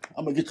gay.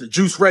 I'm gonna get the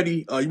juice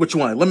ready. What you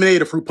want?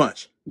 Lemonade or fruit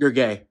punch? You're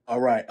gay.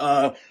 All right.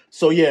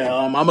 So yeah,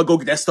 I'm gonna go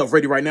get that stuff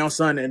ready right now,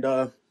 son. And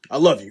I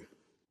love you.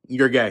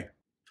 You're gay.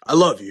 I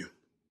love you.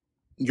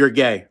 You're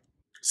gay.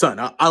 Son,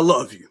 I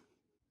love you.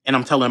 And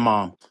I'm telling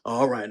Mom.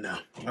 All right now.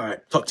 All right.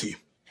 Talk to you.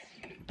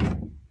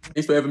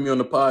 Thanks for having me on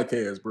the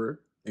podcast, bro.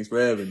 Thanks for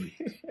having me.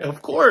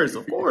 Of course.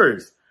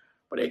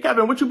 But hey,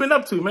 Kevin, what you been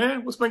up to,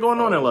 man? What's been going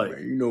on in life?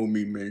 Man, you know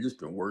me, man. Just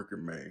been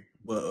working, man.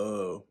 But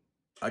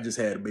I just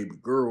had a baby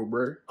girl,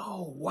 bro.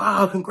 Oh,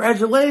 wow.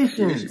 Congratulations.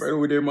 Yeah, she right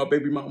over there, my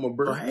baby mama,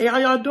 bro. Hey, how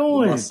y'all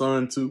doing? With my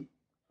son, too.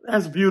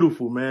 That's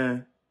beautiful,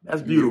 man.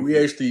 That's beautiful.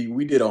 Yeah,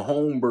 we did a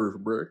home birth,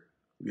 bro.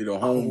 We did a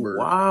home birth.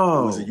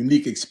 Wow. It was a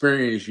unique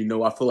experience, you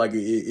know. I feel like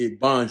it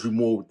bonds you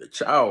more with the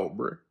child,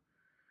 bro.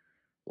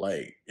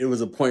 Like, it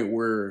was a point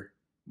where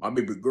my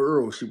baby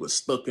girl, she was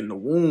stuck in the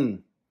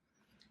womb.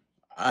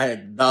 I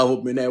had to dive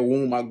up in that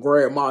womb. I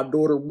grabbed my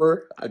daughter, bro.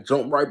 I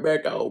jumped right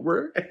back out,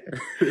 bro.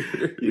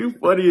 You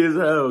funny as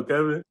hell,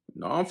 Kevin.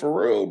 No, I'm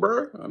for real,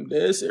 bro. I'm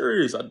dead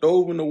serious. I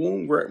dove in the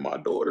womb, grabbed my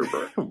daughter,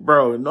 bro.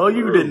 Bro, no,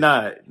 you did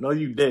not. No,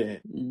 you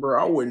didn't.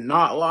 Bro, I would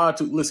not lie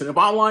to. Listen, if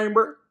I'm lying,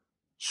 bro,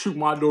 shoot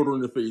my daughter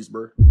in the face,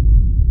 bro.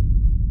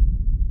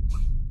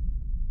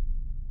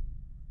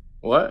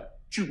 What?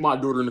 Shoot my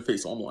daughter in the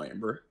face. I'm lying,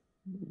 bro.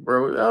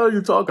 Bro, what the hell are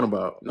you talking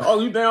about?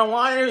 No, you damn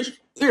lying.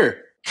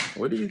 Here.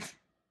 What do you...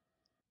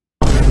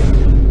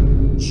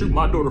 Shoot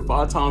my daughter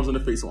 5 times in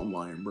the face. I'm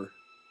lying, bro.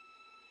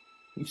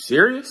 You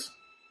serious?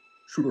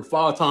 Shoot her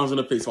 5 times in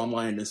the face. I'm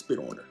lying and spit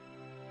on her.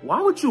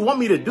 Why would you want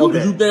me to do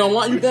that? You damn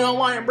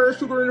lying, bro.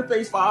 Shoot her in the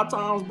face 5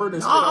 times, bro.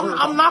 Then spit on her.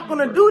 I'm not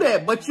gonna do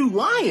that, but you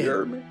lying. You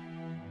heard me?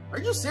 Are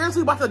you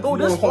seriously about to go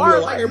this far?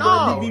 Like, no,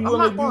 I'm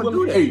not gonna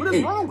do that. What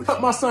is wrong with you?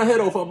 Cut my son head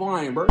off. I'm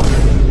lying, bro.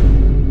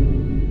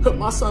 Cut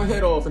my son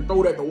head off and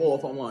throw it at the wall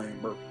if I'm lying,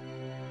 bro.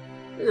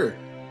 Here.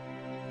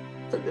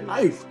 Take the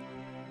knife.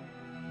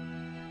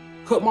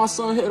 Cut my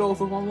son head off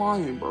if I'm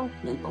lying, bro.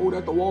 Then throw it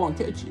at the wall and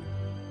catch it.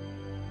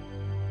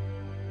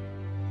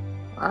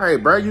 All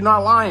right, bro. You're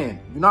not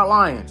lying. You're not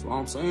lying. That's what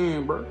I'm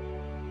saying, bro.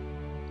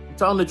 You're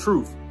telling the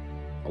truth.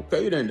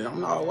 Okay, then. I'm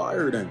not a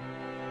liar, then.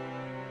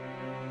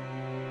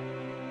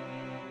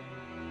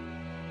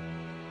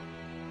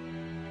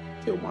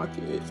 Kill my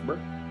kids, bro.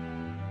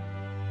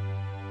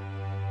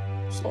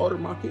 Slaughter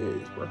my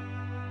kids, bro.